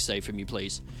reflex save from you,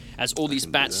 please. As all these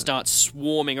bats start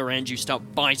swarming around you,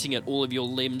 start biting at all of your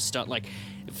limbs, start like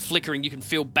flickering. You can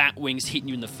feel bat wings hitting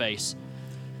you in the face.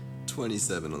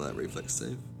 27 on that reflex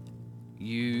save.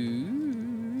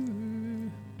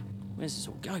 Where's this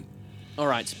all going?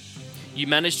 Alright. You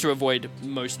manage to avoid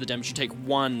most of the damage. You take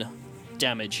 1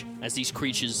 damage as these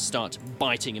creatures start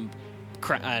biting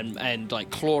and like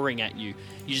clawing at you.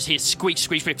 You just hear squeak,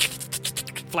 squeak, squeak,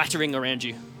 flattering around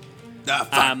you. Ah,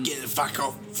 fuck, get the fuck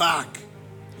off, fuck!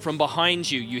 From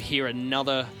behind you, you hear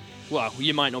another... Well,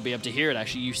 you might not be able to hear it,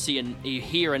 actually. You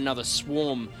hear another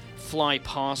swarm fly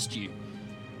past you,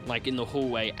 like in the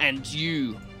hallway, and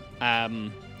you,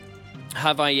 Javier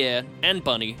and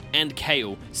Bunny and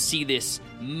Kale see this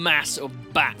mass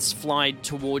of bats fly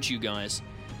towards you guys.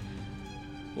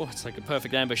 Oh, it's like a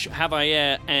perfect ambush.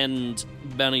 Javier and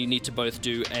Bunny need to both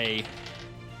do a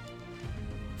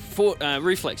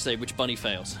reflex save, which Bunny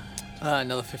fails.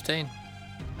 Another 15.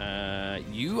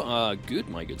 You are good,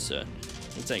 my good sir.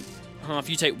 I'll take half.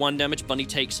 You take 1 damage. Bunny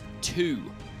takes 2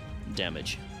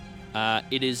 damage.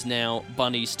 It is now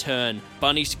Bunny's turn.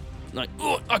 Bunny's like,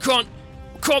 oh, I can't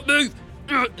move,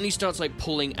 and he starts like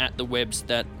pulling at the webs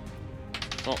that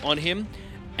are on him,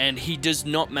 and he does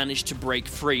not manage to break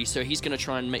free. So he's going to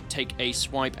try and take a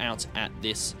swipe out at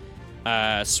this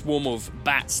swarm of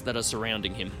bats that are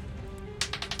surrounding him,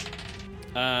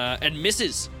 and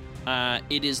misses.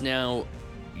 It is now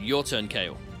your turn,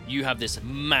 Kale. You have this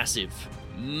massive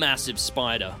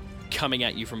spider coming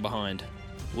at you from behind.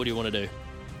 What do you want to do?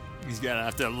 He's gonna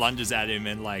have to lunges at him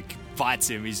and like bites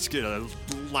him. He's gonna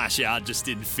lash out just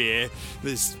in fear.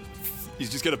 He's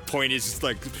just gonna point his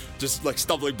like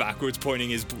stumbling backwards,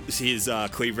 pointing his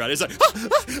cleaver out. He's like, ah,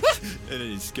 ah, ah, and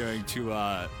he's going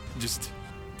to just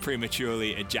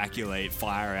prematurely ejaculate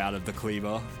fire out of the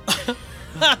cleaver.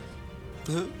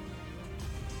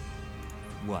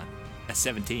 What? A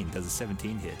 17. Does a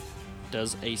 17 hit?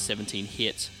 Does a 17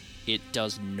 hit? It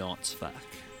does not. Fuck.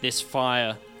 This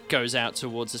fire goes out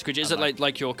towards this creature. Is it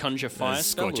like your conjure fire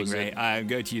spell? Scorching ray. I'm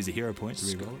going to use a hero point to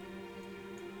reroll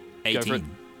it. 18.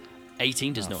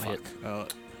 18 does not fuck.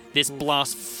 hit. This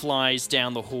blast flies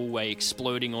down the hallway,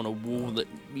 exploding on a wall that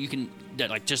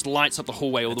that just lights up the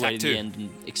hallway all the way to the end and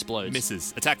explodes.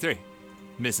 Misses. Attack 3.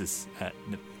 Misses.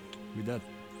 No. We're done.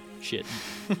 Shit.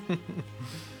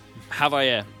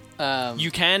 Javier,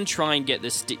 you can try and get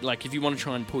this. If you want to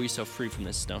try and pull yourself free from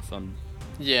this stuff,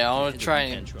 yeah, I want to try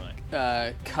and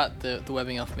cut the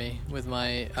webbing off me with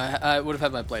my... I would have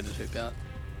had my bladed hook out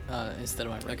instead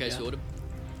of my rapier. Okay, sort of.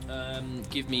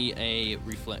 Give me a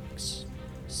reflex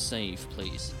save,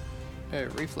 please.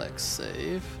 Reflex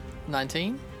save.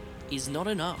 19? Is not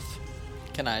enough.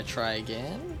 Can I try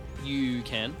again? You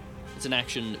can. It's an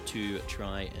action to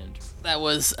try and... That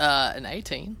was an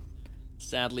 18.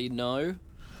 Sadly, no.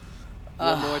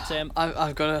 One more attempt.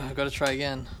 I've got to try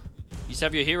again. You just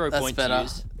have your hero point to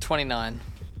use. 29.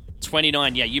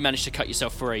 29, yeah, you managed to cut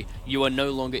yourself free. You are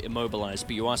no longer immobilized,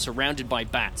 but you are surrounded by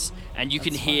bats, and you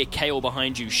can hear Kale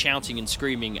behind you shouting and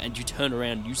screaming, and you turn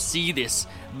around, you see this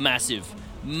massive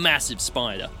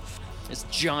spider. This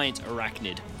giant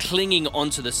arachnid clinging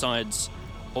onto the sides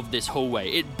of this hallway.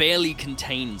 It barely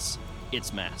contains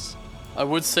its mass. I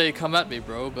would say come at me,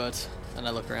 bro, but... And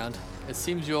I look around. It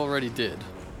seems you already did.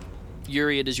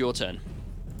 Yuri, it is your turn.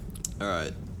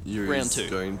 Alright. Yuri's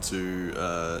going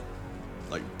to,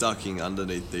 ducking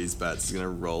underneath these bats. He's going to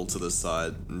roll to the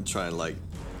side and try and,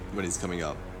 when he's coming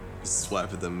up,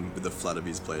 swipe at them with the flat of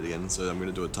his blade again. So I'm going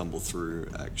to do a tumble through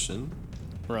action.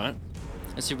 Right.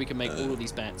 Let's see if we can make all of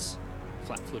these bats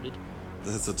flat-footed.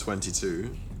 That's a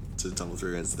 22 to tumble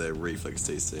through against their reflex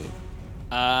DC.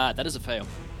 That is a fail.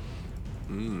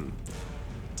 Damn.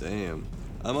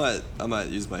 I might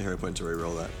use my hero point to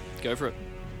reroll that. Go for it.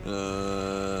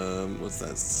 What's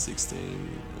that?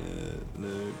 16.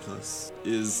 No, plus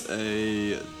is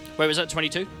a. Wait, was that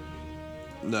 22?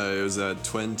 No, it was a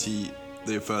 20.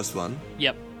 The first one.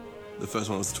 Yep. The first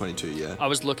one was 22. Yeah. I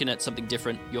was looking at something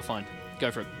different. You're fine.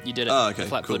 Go for it. You did it. Oh, okay.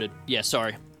 Flat-footed. Cool. Yeah.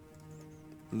 Sorry.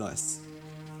 Nice.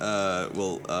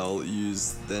 Well, I'll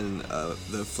use then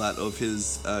the flat of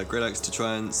his great axe to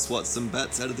try and swat some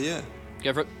bats out of the air.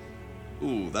 Go for it.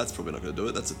 Ooh, that's probably not going to do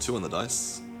it. That's a 2 on the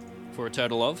dice. For a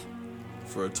total of?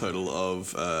 For a total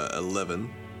of 11.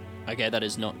 Okay, that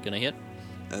is not going to hit.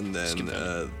 And then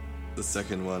the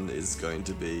second one is going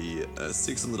to be a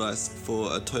 6 on the dice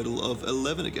for a total of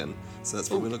 11 again. So that's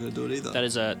probably not going to do it either.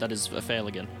 That is a fail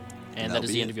again. And that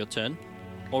is the end of your turn.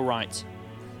 All right.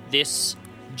 This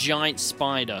giant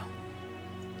spider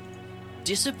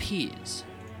disappears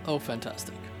Oh,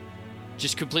 fantastic.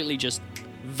 Just completely just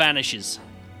vanishes.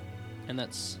 And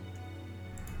that's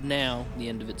now the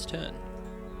end of its turn.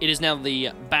 It is now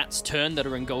the bat's turn that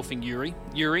are engulfing Yuri.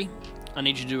 Yuri, I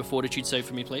need you to do a fortitude save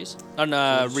for me, please.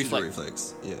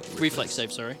 Reflex. Yeah. Reflex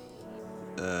save, sorry.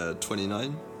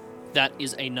 29. That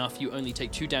is enough. You only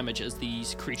take 2 damage as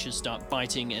these creatures start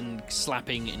biting and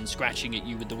slapping and scratching at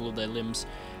you with all of their limbs.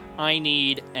 I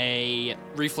need a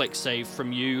reflex save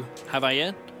from you,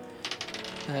 Javier.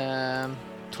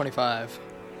 25.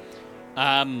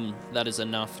 That is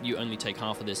enough. You only take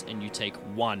half of this, and you take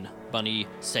 1. Bunny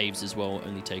saves as well,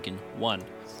 only taking 1.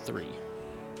 3.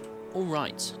 All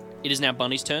right. It is now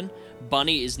Bunny's turn.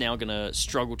 Bunny is now going to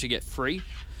struggle to get free.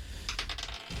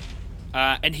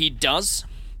 And he does.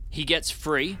 He gets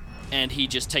free, and he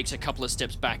just takes a couple of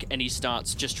steps back, and he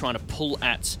starts just trying to pull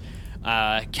at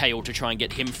Kale to try and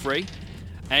get him free.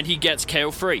 And he gets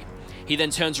Kale free. He then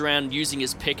turns around using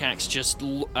his pickaxe, just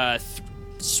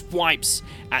swipes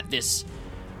at this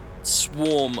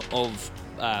swarm of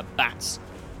bats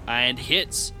and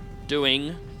hits,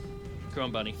 doing... Come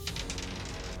on, Bunny.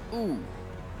 Ooh.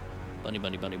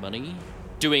 Bunny.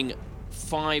 Doing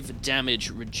 5 damage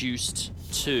reduced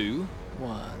to...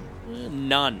 1.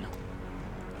 None.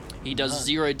 He does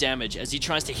 0 damage. As he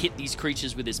tries to hit these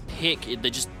creatures with his pick, they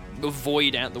just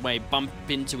avoid out the way, bump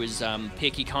into his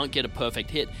pick. He can't get a perfect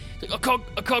hit. He's like,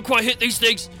 I can't quite hit these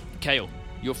things. Kale,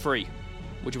 you're free.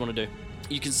 What do you want to do?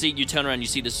 You can see, you turn around, you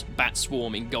see this bat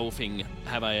swarm engulfing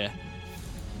Javier.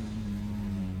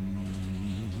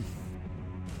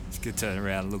 He's gonna turn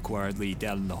around, look worriedly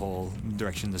down in the hall, in the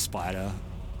direction the spider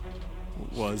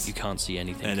was. You can't see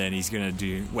anything. And then he's gonna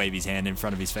wave his hand in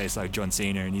front of his face like John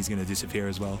Cena, and he's gonna disappear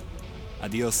as well.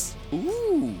 Adios.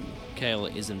 Ooh. Kale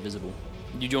is invisible.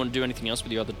 Do you want to do anything else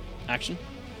with your other action?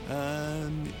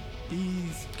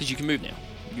 Because you can move now.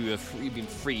 You've been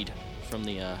freed from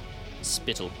the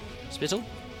spittle. Spittle?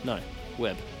 No.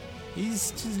 Web.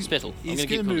 He's just... Spittle. I'm He's going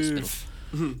to gonna keep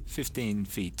move 15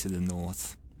 feet to the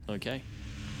north. Okay.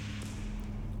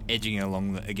 Edging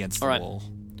along against the wall.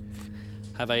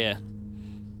 Javier.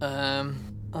 I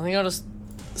think I'll just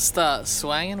start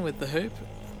swanging with the hoop.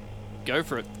 Go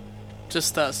for it. Just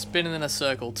start spinning in a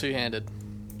circle, two-handed.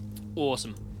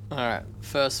 Awesome. Alright,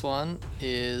 first one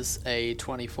is a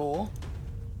 24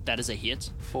 That is a hit.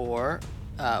 for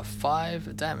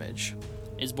 5 damage.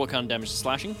 Is what kind of damage?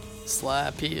 Slashing?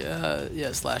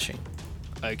 Slashing.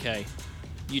 Okay.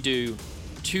 You do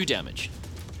 2 damage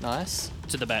Nice.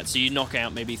 to the bat. So you knock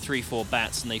out maybe 3-4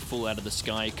 bats and they fall out of the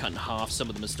sky, cut in half. Some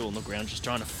of them are still on the ground, just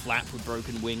trying to flap with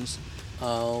broken wings.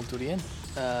 I'll do it again.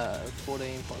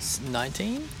 14 plus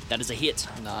 19. That is a hit.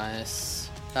 Nice.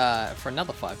 For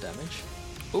another 5 damage.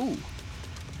 Ooh.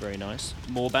 Very nice.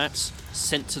 More bats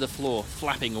sent to the floor,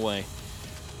 flapping away.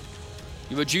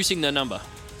 You're reducing their number.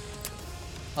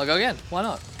 I'll go again. Why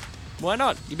not? Why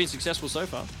not? You've been successful so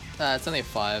far. It's only a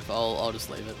 5. I'll just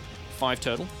leave it. 5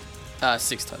 total.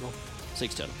 6 total.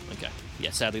 6 total. Okay.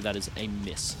 Yeah, sadly that is a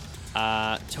miss.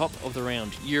 Top of the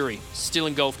round. Yuri, still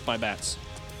engulfed by bats.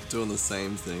 Doing the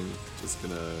same thing. Just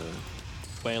gonna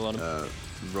Wail on him.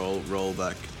 roll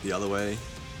back the other way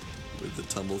with the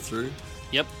tumble through.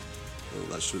 Yep. Well,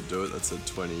 that should do it. That's a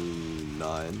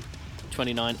 29.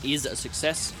 29 is a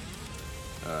success.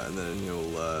 And then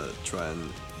he'll try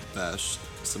and bash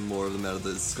some more of them out of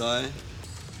the sky.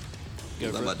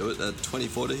 Go That for might do it.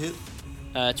 24 to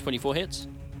hit. 24 hits.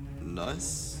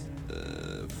 Nice.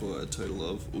 For a total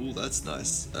of... Ooh, that's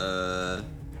nice.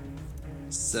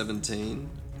 17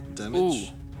 damage. Ooh.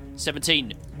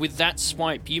 17. With that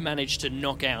swipe, you manage to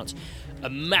knock out a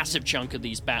massive chunk of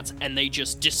these bats, and they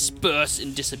just disperse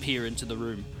and disappear into the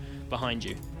room behind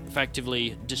you,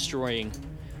 effectively destroying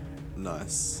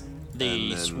Nice.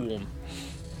 the swarm.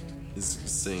 Is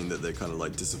seeing that they're kind of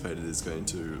like dissipated, is going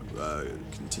to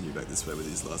continue back this way with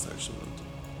his last action.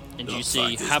 And you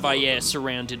see Javier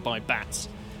surrounded by bats,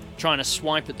 trying to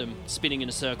swipe at them, spinning in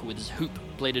a circle with his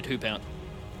bladed hoop out.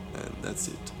 And that's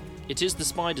it. It is the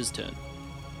spider's turn.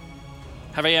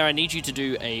 Javier, I need you to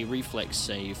do a reflex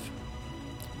save.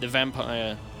 The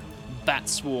vampire bat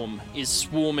swarm is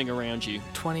swarming around you.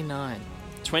 29.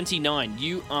 29,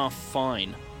 you are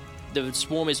fine. The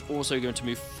swarm is also going to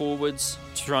move forwards,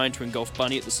 trying to engulf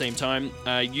Bunny at the same time.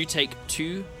 You take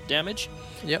 2 damage.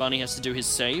 Yep. Bunny has to do his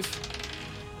save.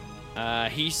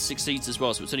 He succeeds as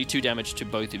well, so it's only 2 damage to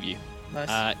both of you.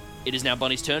 Nice. It is now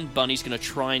Bunny's turn. Bunny's going to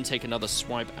try and take another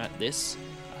swipe at this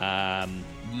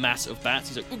mass of bats.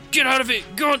 He's like, oh, get out of it!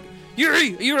 Go on!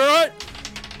 Yuri, are you alright?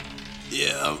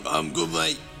 Yeah, I'm good,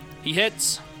 mate. He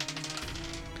hits.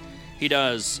 He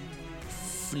does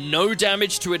No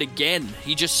damage to it again.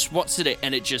 He just swats at it,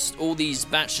 and it just, all these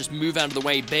bats just move out of the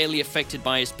way, barely affected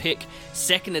by his pick.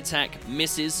 Second attack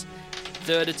misses.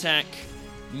 Third attack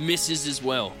misses as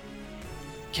well.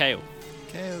 Kale.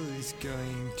 Kale is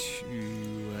going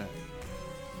to...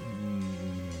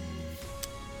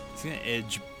 he's going to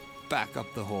edge back up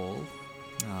the hall.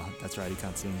 Oh, that's right, he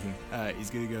can't see anything. He's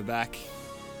going to go back.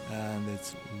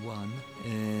 That's one.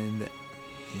 And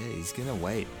yeah, he's going to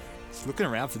wait. He's looking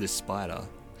around for this spider. Are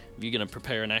you going to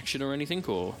prepare an action or anything,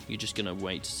 or you're just going to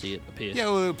wait to see it appear?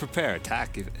 Yeah, we'll prepare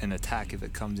an attack if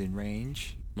it comes in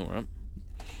range. All right.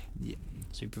 Yeah.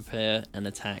 So you prepare an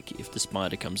attack if the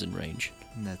spider comes in range.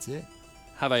 And that's it.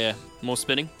 Have a more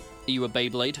spinning? Are you a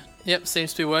Beyblade? Yep,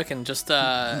 seems to be working. Just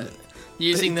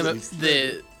using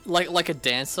the like a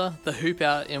dancer, the hoop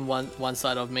out in one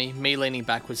side of me leaning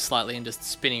backwards slightly and just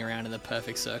spinning around in the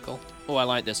perfect circle. Oh, I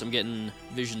like this. I'm getting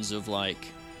visions of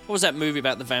what was that movie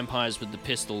about the vampires with the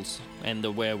pistols and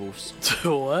the werewolves?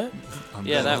 What?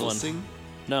 Yeah, that one.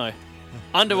 No.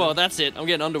 Underworld, that's it. I'm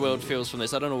getting Underworld feels from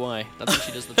this. I don't know why. That's when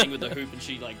she does the thing with the hoop and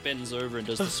she bends over and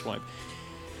does the swipe.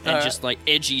 And just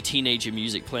edgy teenager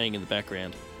music playing in the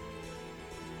background.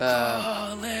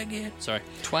 Sorry.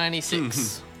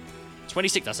 26.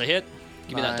 26, that's a hit.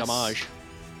 Give me that Nice.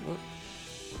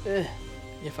 damage.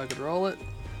 If I could roll it.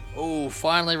 Oh,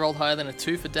 finally rolled higher than a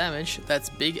 2 for damage. That's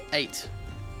big 8.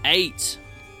 8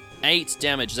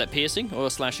 damage. Is that piercing or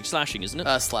slashing? Slashing, isn't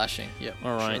it? Slashing. Yep.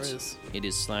 All right. Sure is. It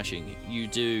is slashing. You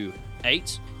do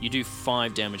 8. You do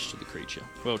 5 damage to the creature.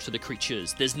 Well, to the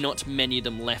creatures. There's not many of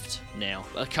them left now.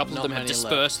 A couple of Not them have many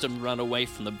dispersed and run away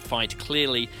from the fight.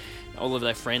 Clearly, all of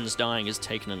their friends dying has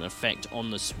taken an effect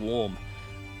on the swarm.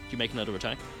 Do you make another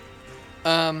attack?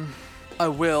 I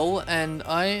will, and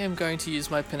I am going to use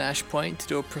my panache point to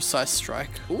do a precise strike.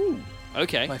 Ooh.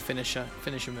 Okay. My finisher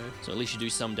move. So at least you do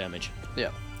some damage.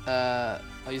 Yeah.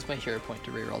 I'll use my hero point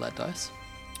to reroll that dice.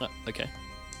 Oh, okay.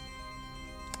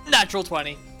 Natural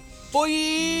 20. Boy!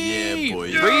 Yeah,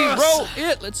 boy. Reroll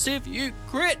it. Let's see if you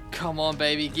crit. Come on,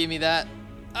 baby, give me that.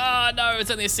 Ah, no,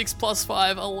 it's only a 6 plus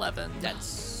 5, 11.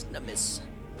 That's a miss.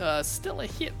 Still a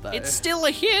hit though. It's still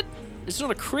a hit. It's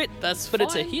not a crit. That's but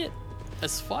it's a fine. hit.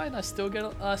 That's fine. I still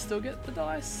get the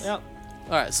dice. Yep.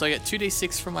 All right, so I get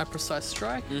 2d6 from my precise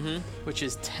strike, which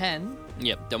is 10,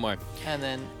 Yep. Don't worry. and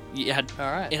then It had.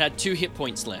 all right. It had 2 hit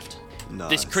points left. Nice.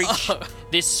 This creature,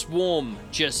 this swarm,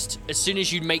 just as soon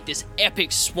as you make this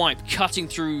epic swipe, cutting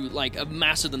through a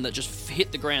mass of them that just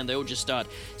hit the ground, they all just start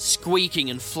squeaking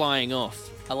and flying off.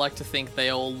 I like to think they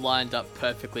all lined up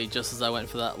perfectly, just as I went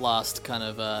for that last kind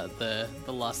of the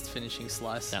last finishing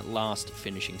slice. That last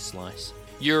finishing slice.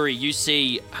 Yuri, you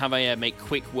see Javier make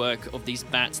quick work of these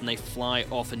bats, and they fly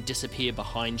off and disappear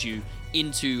behind you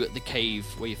into the cave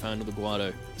where you found the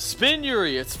Guado. Spin,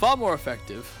 Yuri. It's far more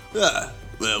effective.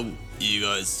 Well, you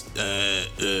guys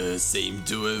seem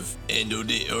to have handled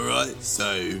it alright,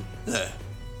 so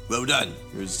well done.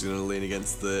 We're just gonna lean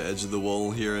against the edge of the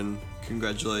wall here and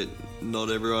congratulate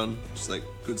not everyone. Just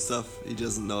good stuff. He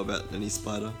doesn't know about any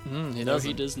spider. He No, doesn't.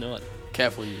 he does not.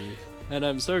 Careful, Yuri. And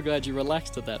I'm so glad you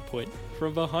relaxed at that point.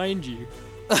 From behind you.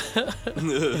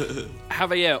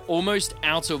 Javier, almost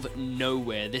out of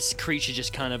nowhere, this creature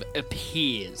just kind of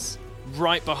appears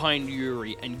right behind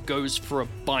Yuri and goes for a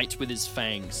bite with his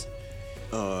fangs.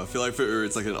 I feel like for Ur,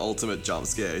 it's an ultimate jump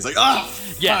scare. He's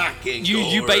fucking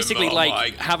You basically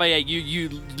Mike. Javier, you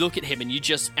look at him and you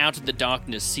just out of the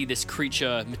darkness see this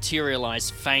creature materialize,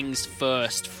 fangs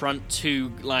first, front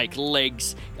 2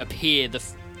 legs appear, the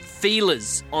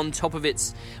feelers on top of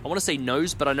its, I want to say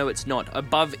nose, but I know it's not,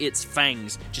 above its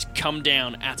fangs just come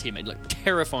down at him and look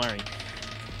terrifying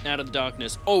out of the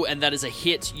darkness. Oh, and that is a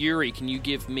hit. Yuri, can you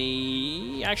give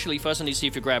me, actually first I need to see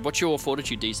if you grab, what's your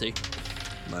fortitude DC?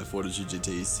 My fortitude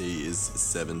DC is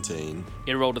 17.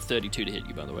 It rolled a 32 to hit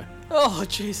you, by the way. Oh,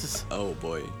 Jesus. Oh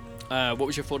boy. What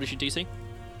was your fortitude DC?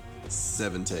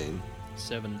 17.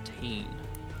 17.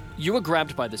 You are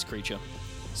grabbed by this creature.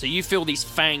 So you feel these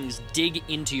fangs dig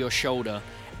into your shoulder,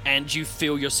 and you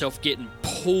feel yourself getting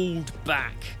pulled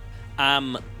back.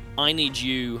 I need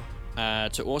you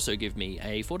to also give me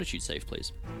a fortitude save,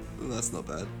 please. Ooh, that's not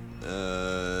bad.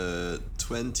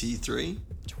 23.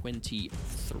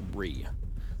 23.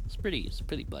 It's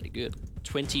pretty bloody good.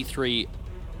 23.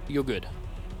 You're good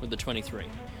with the 23.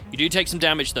 You do take some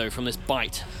damage though from this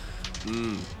bite.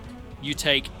 You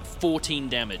take 14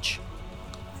 damage.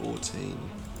 14.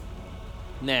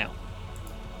 Now,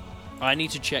 I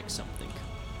need to check something.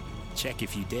 Check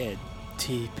if you did.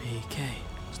 TPK.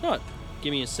 It's not.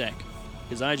 Give me a sec,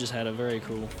 because I just had a very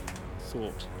cool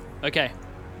thought. Okay,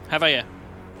 Javier.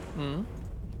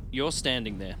 You're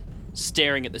standing there,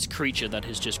 staring at this creature that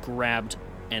has just grabbed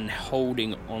and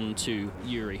holding onto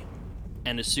Yuri.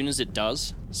 And as soon as it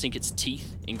does, sink its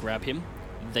teeth and grab him,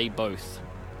 they both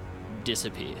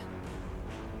disappear.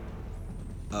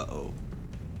 Uh-oh.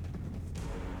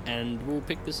 And we'll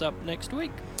pick this up next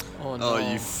week. Oh no.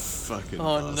 Oh, you fucking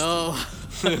Oh no.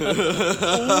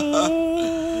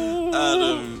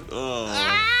 Adam. Oh.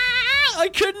 I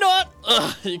could not.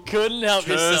 You couldn't help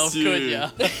yourself, you. could ya?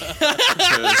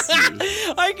 Curse you.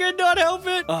 I could not help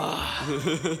it.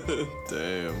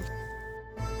 Damn.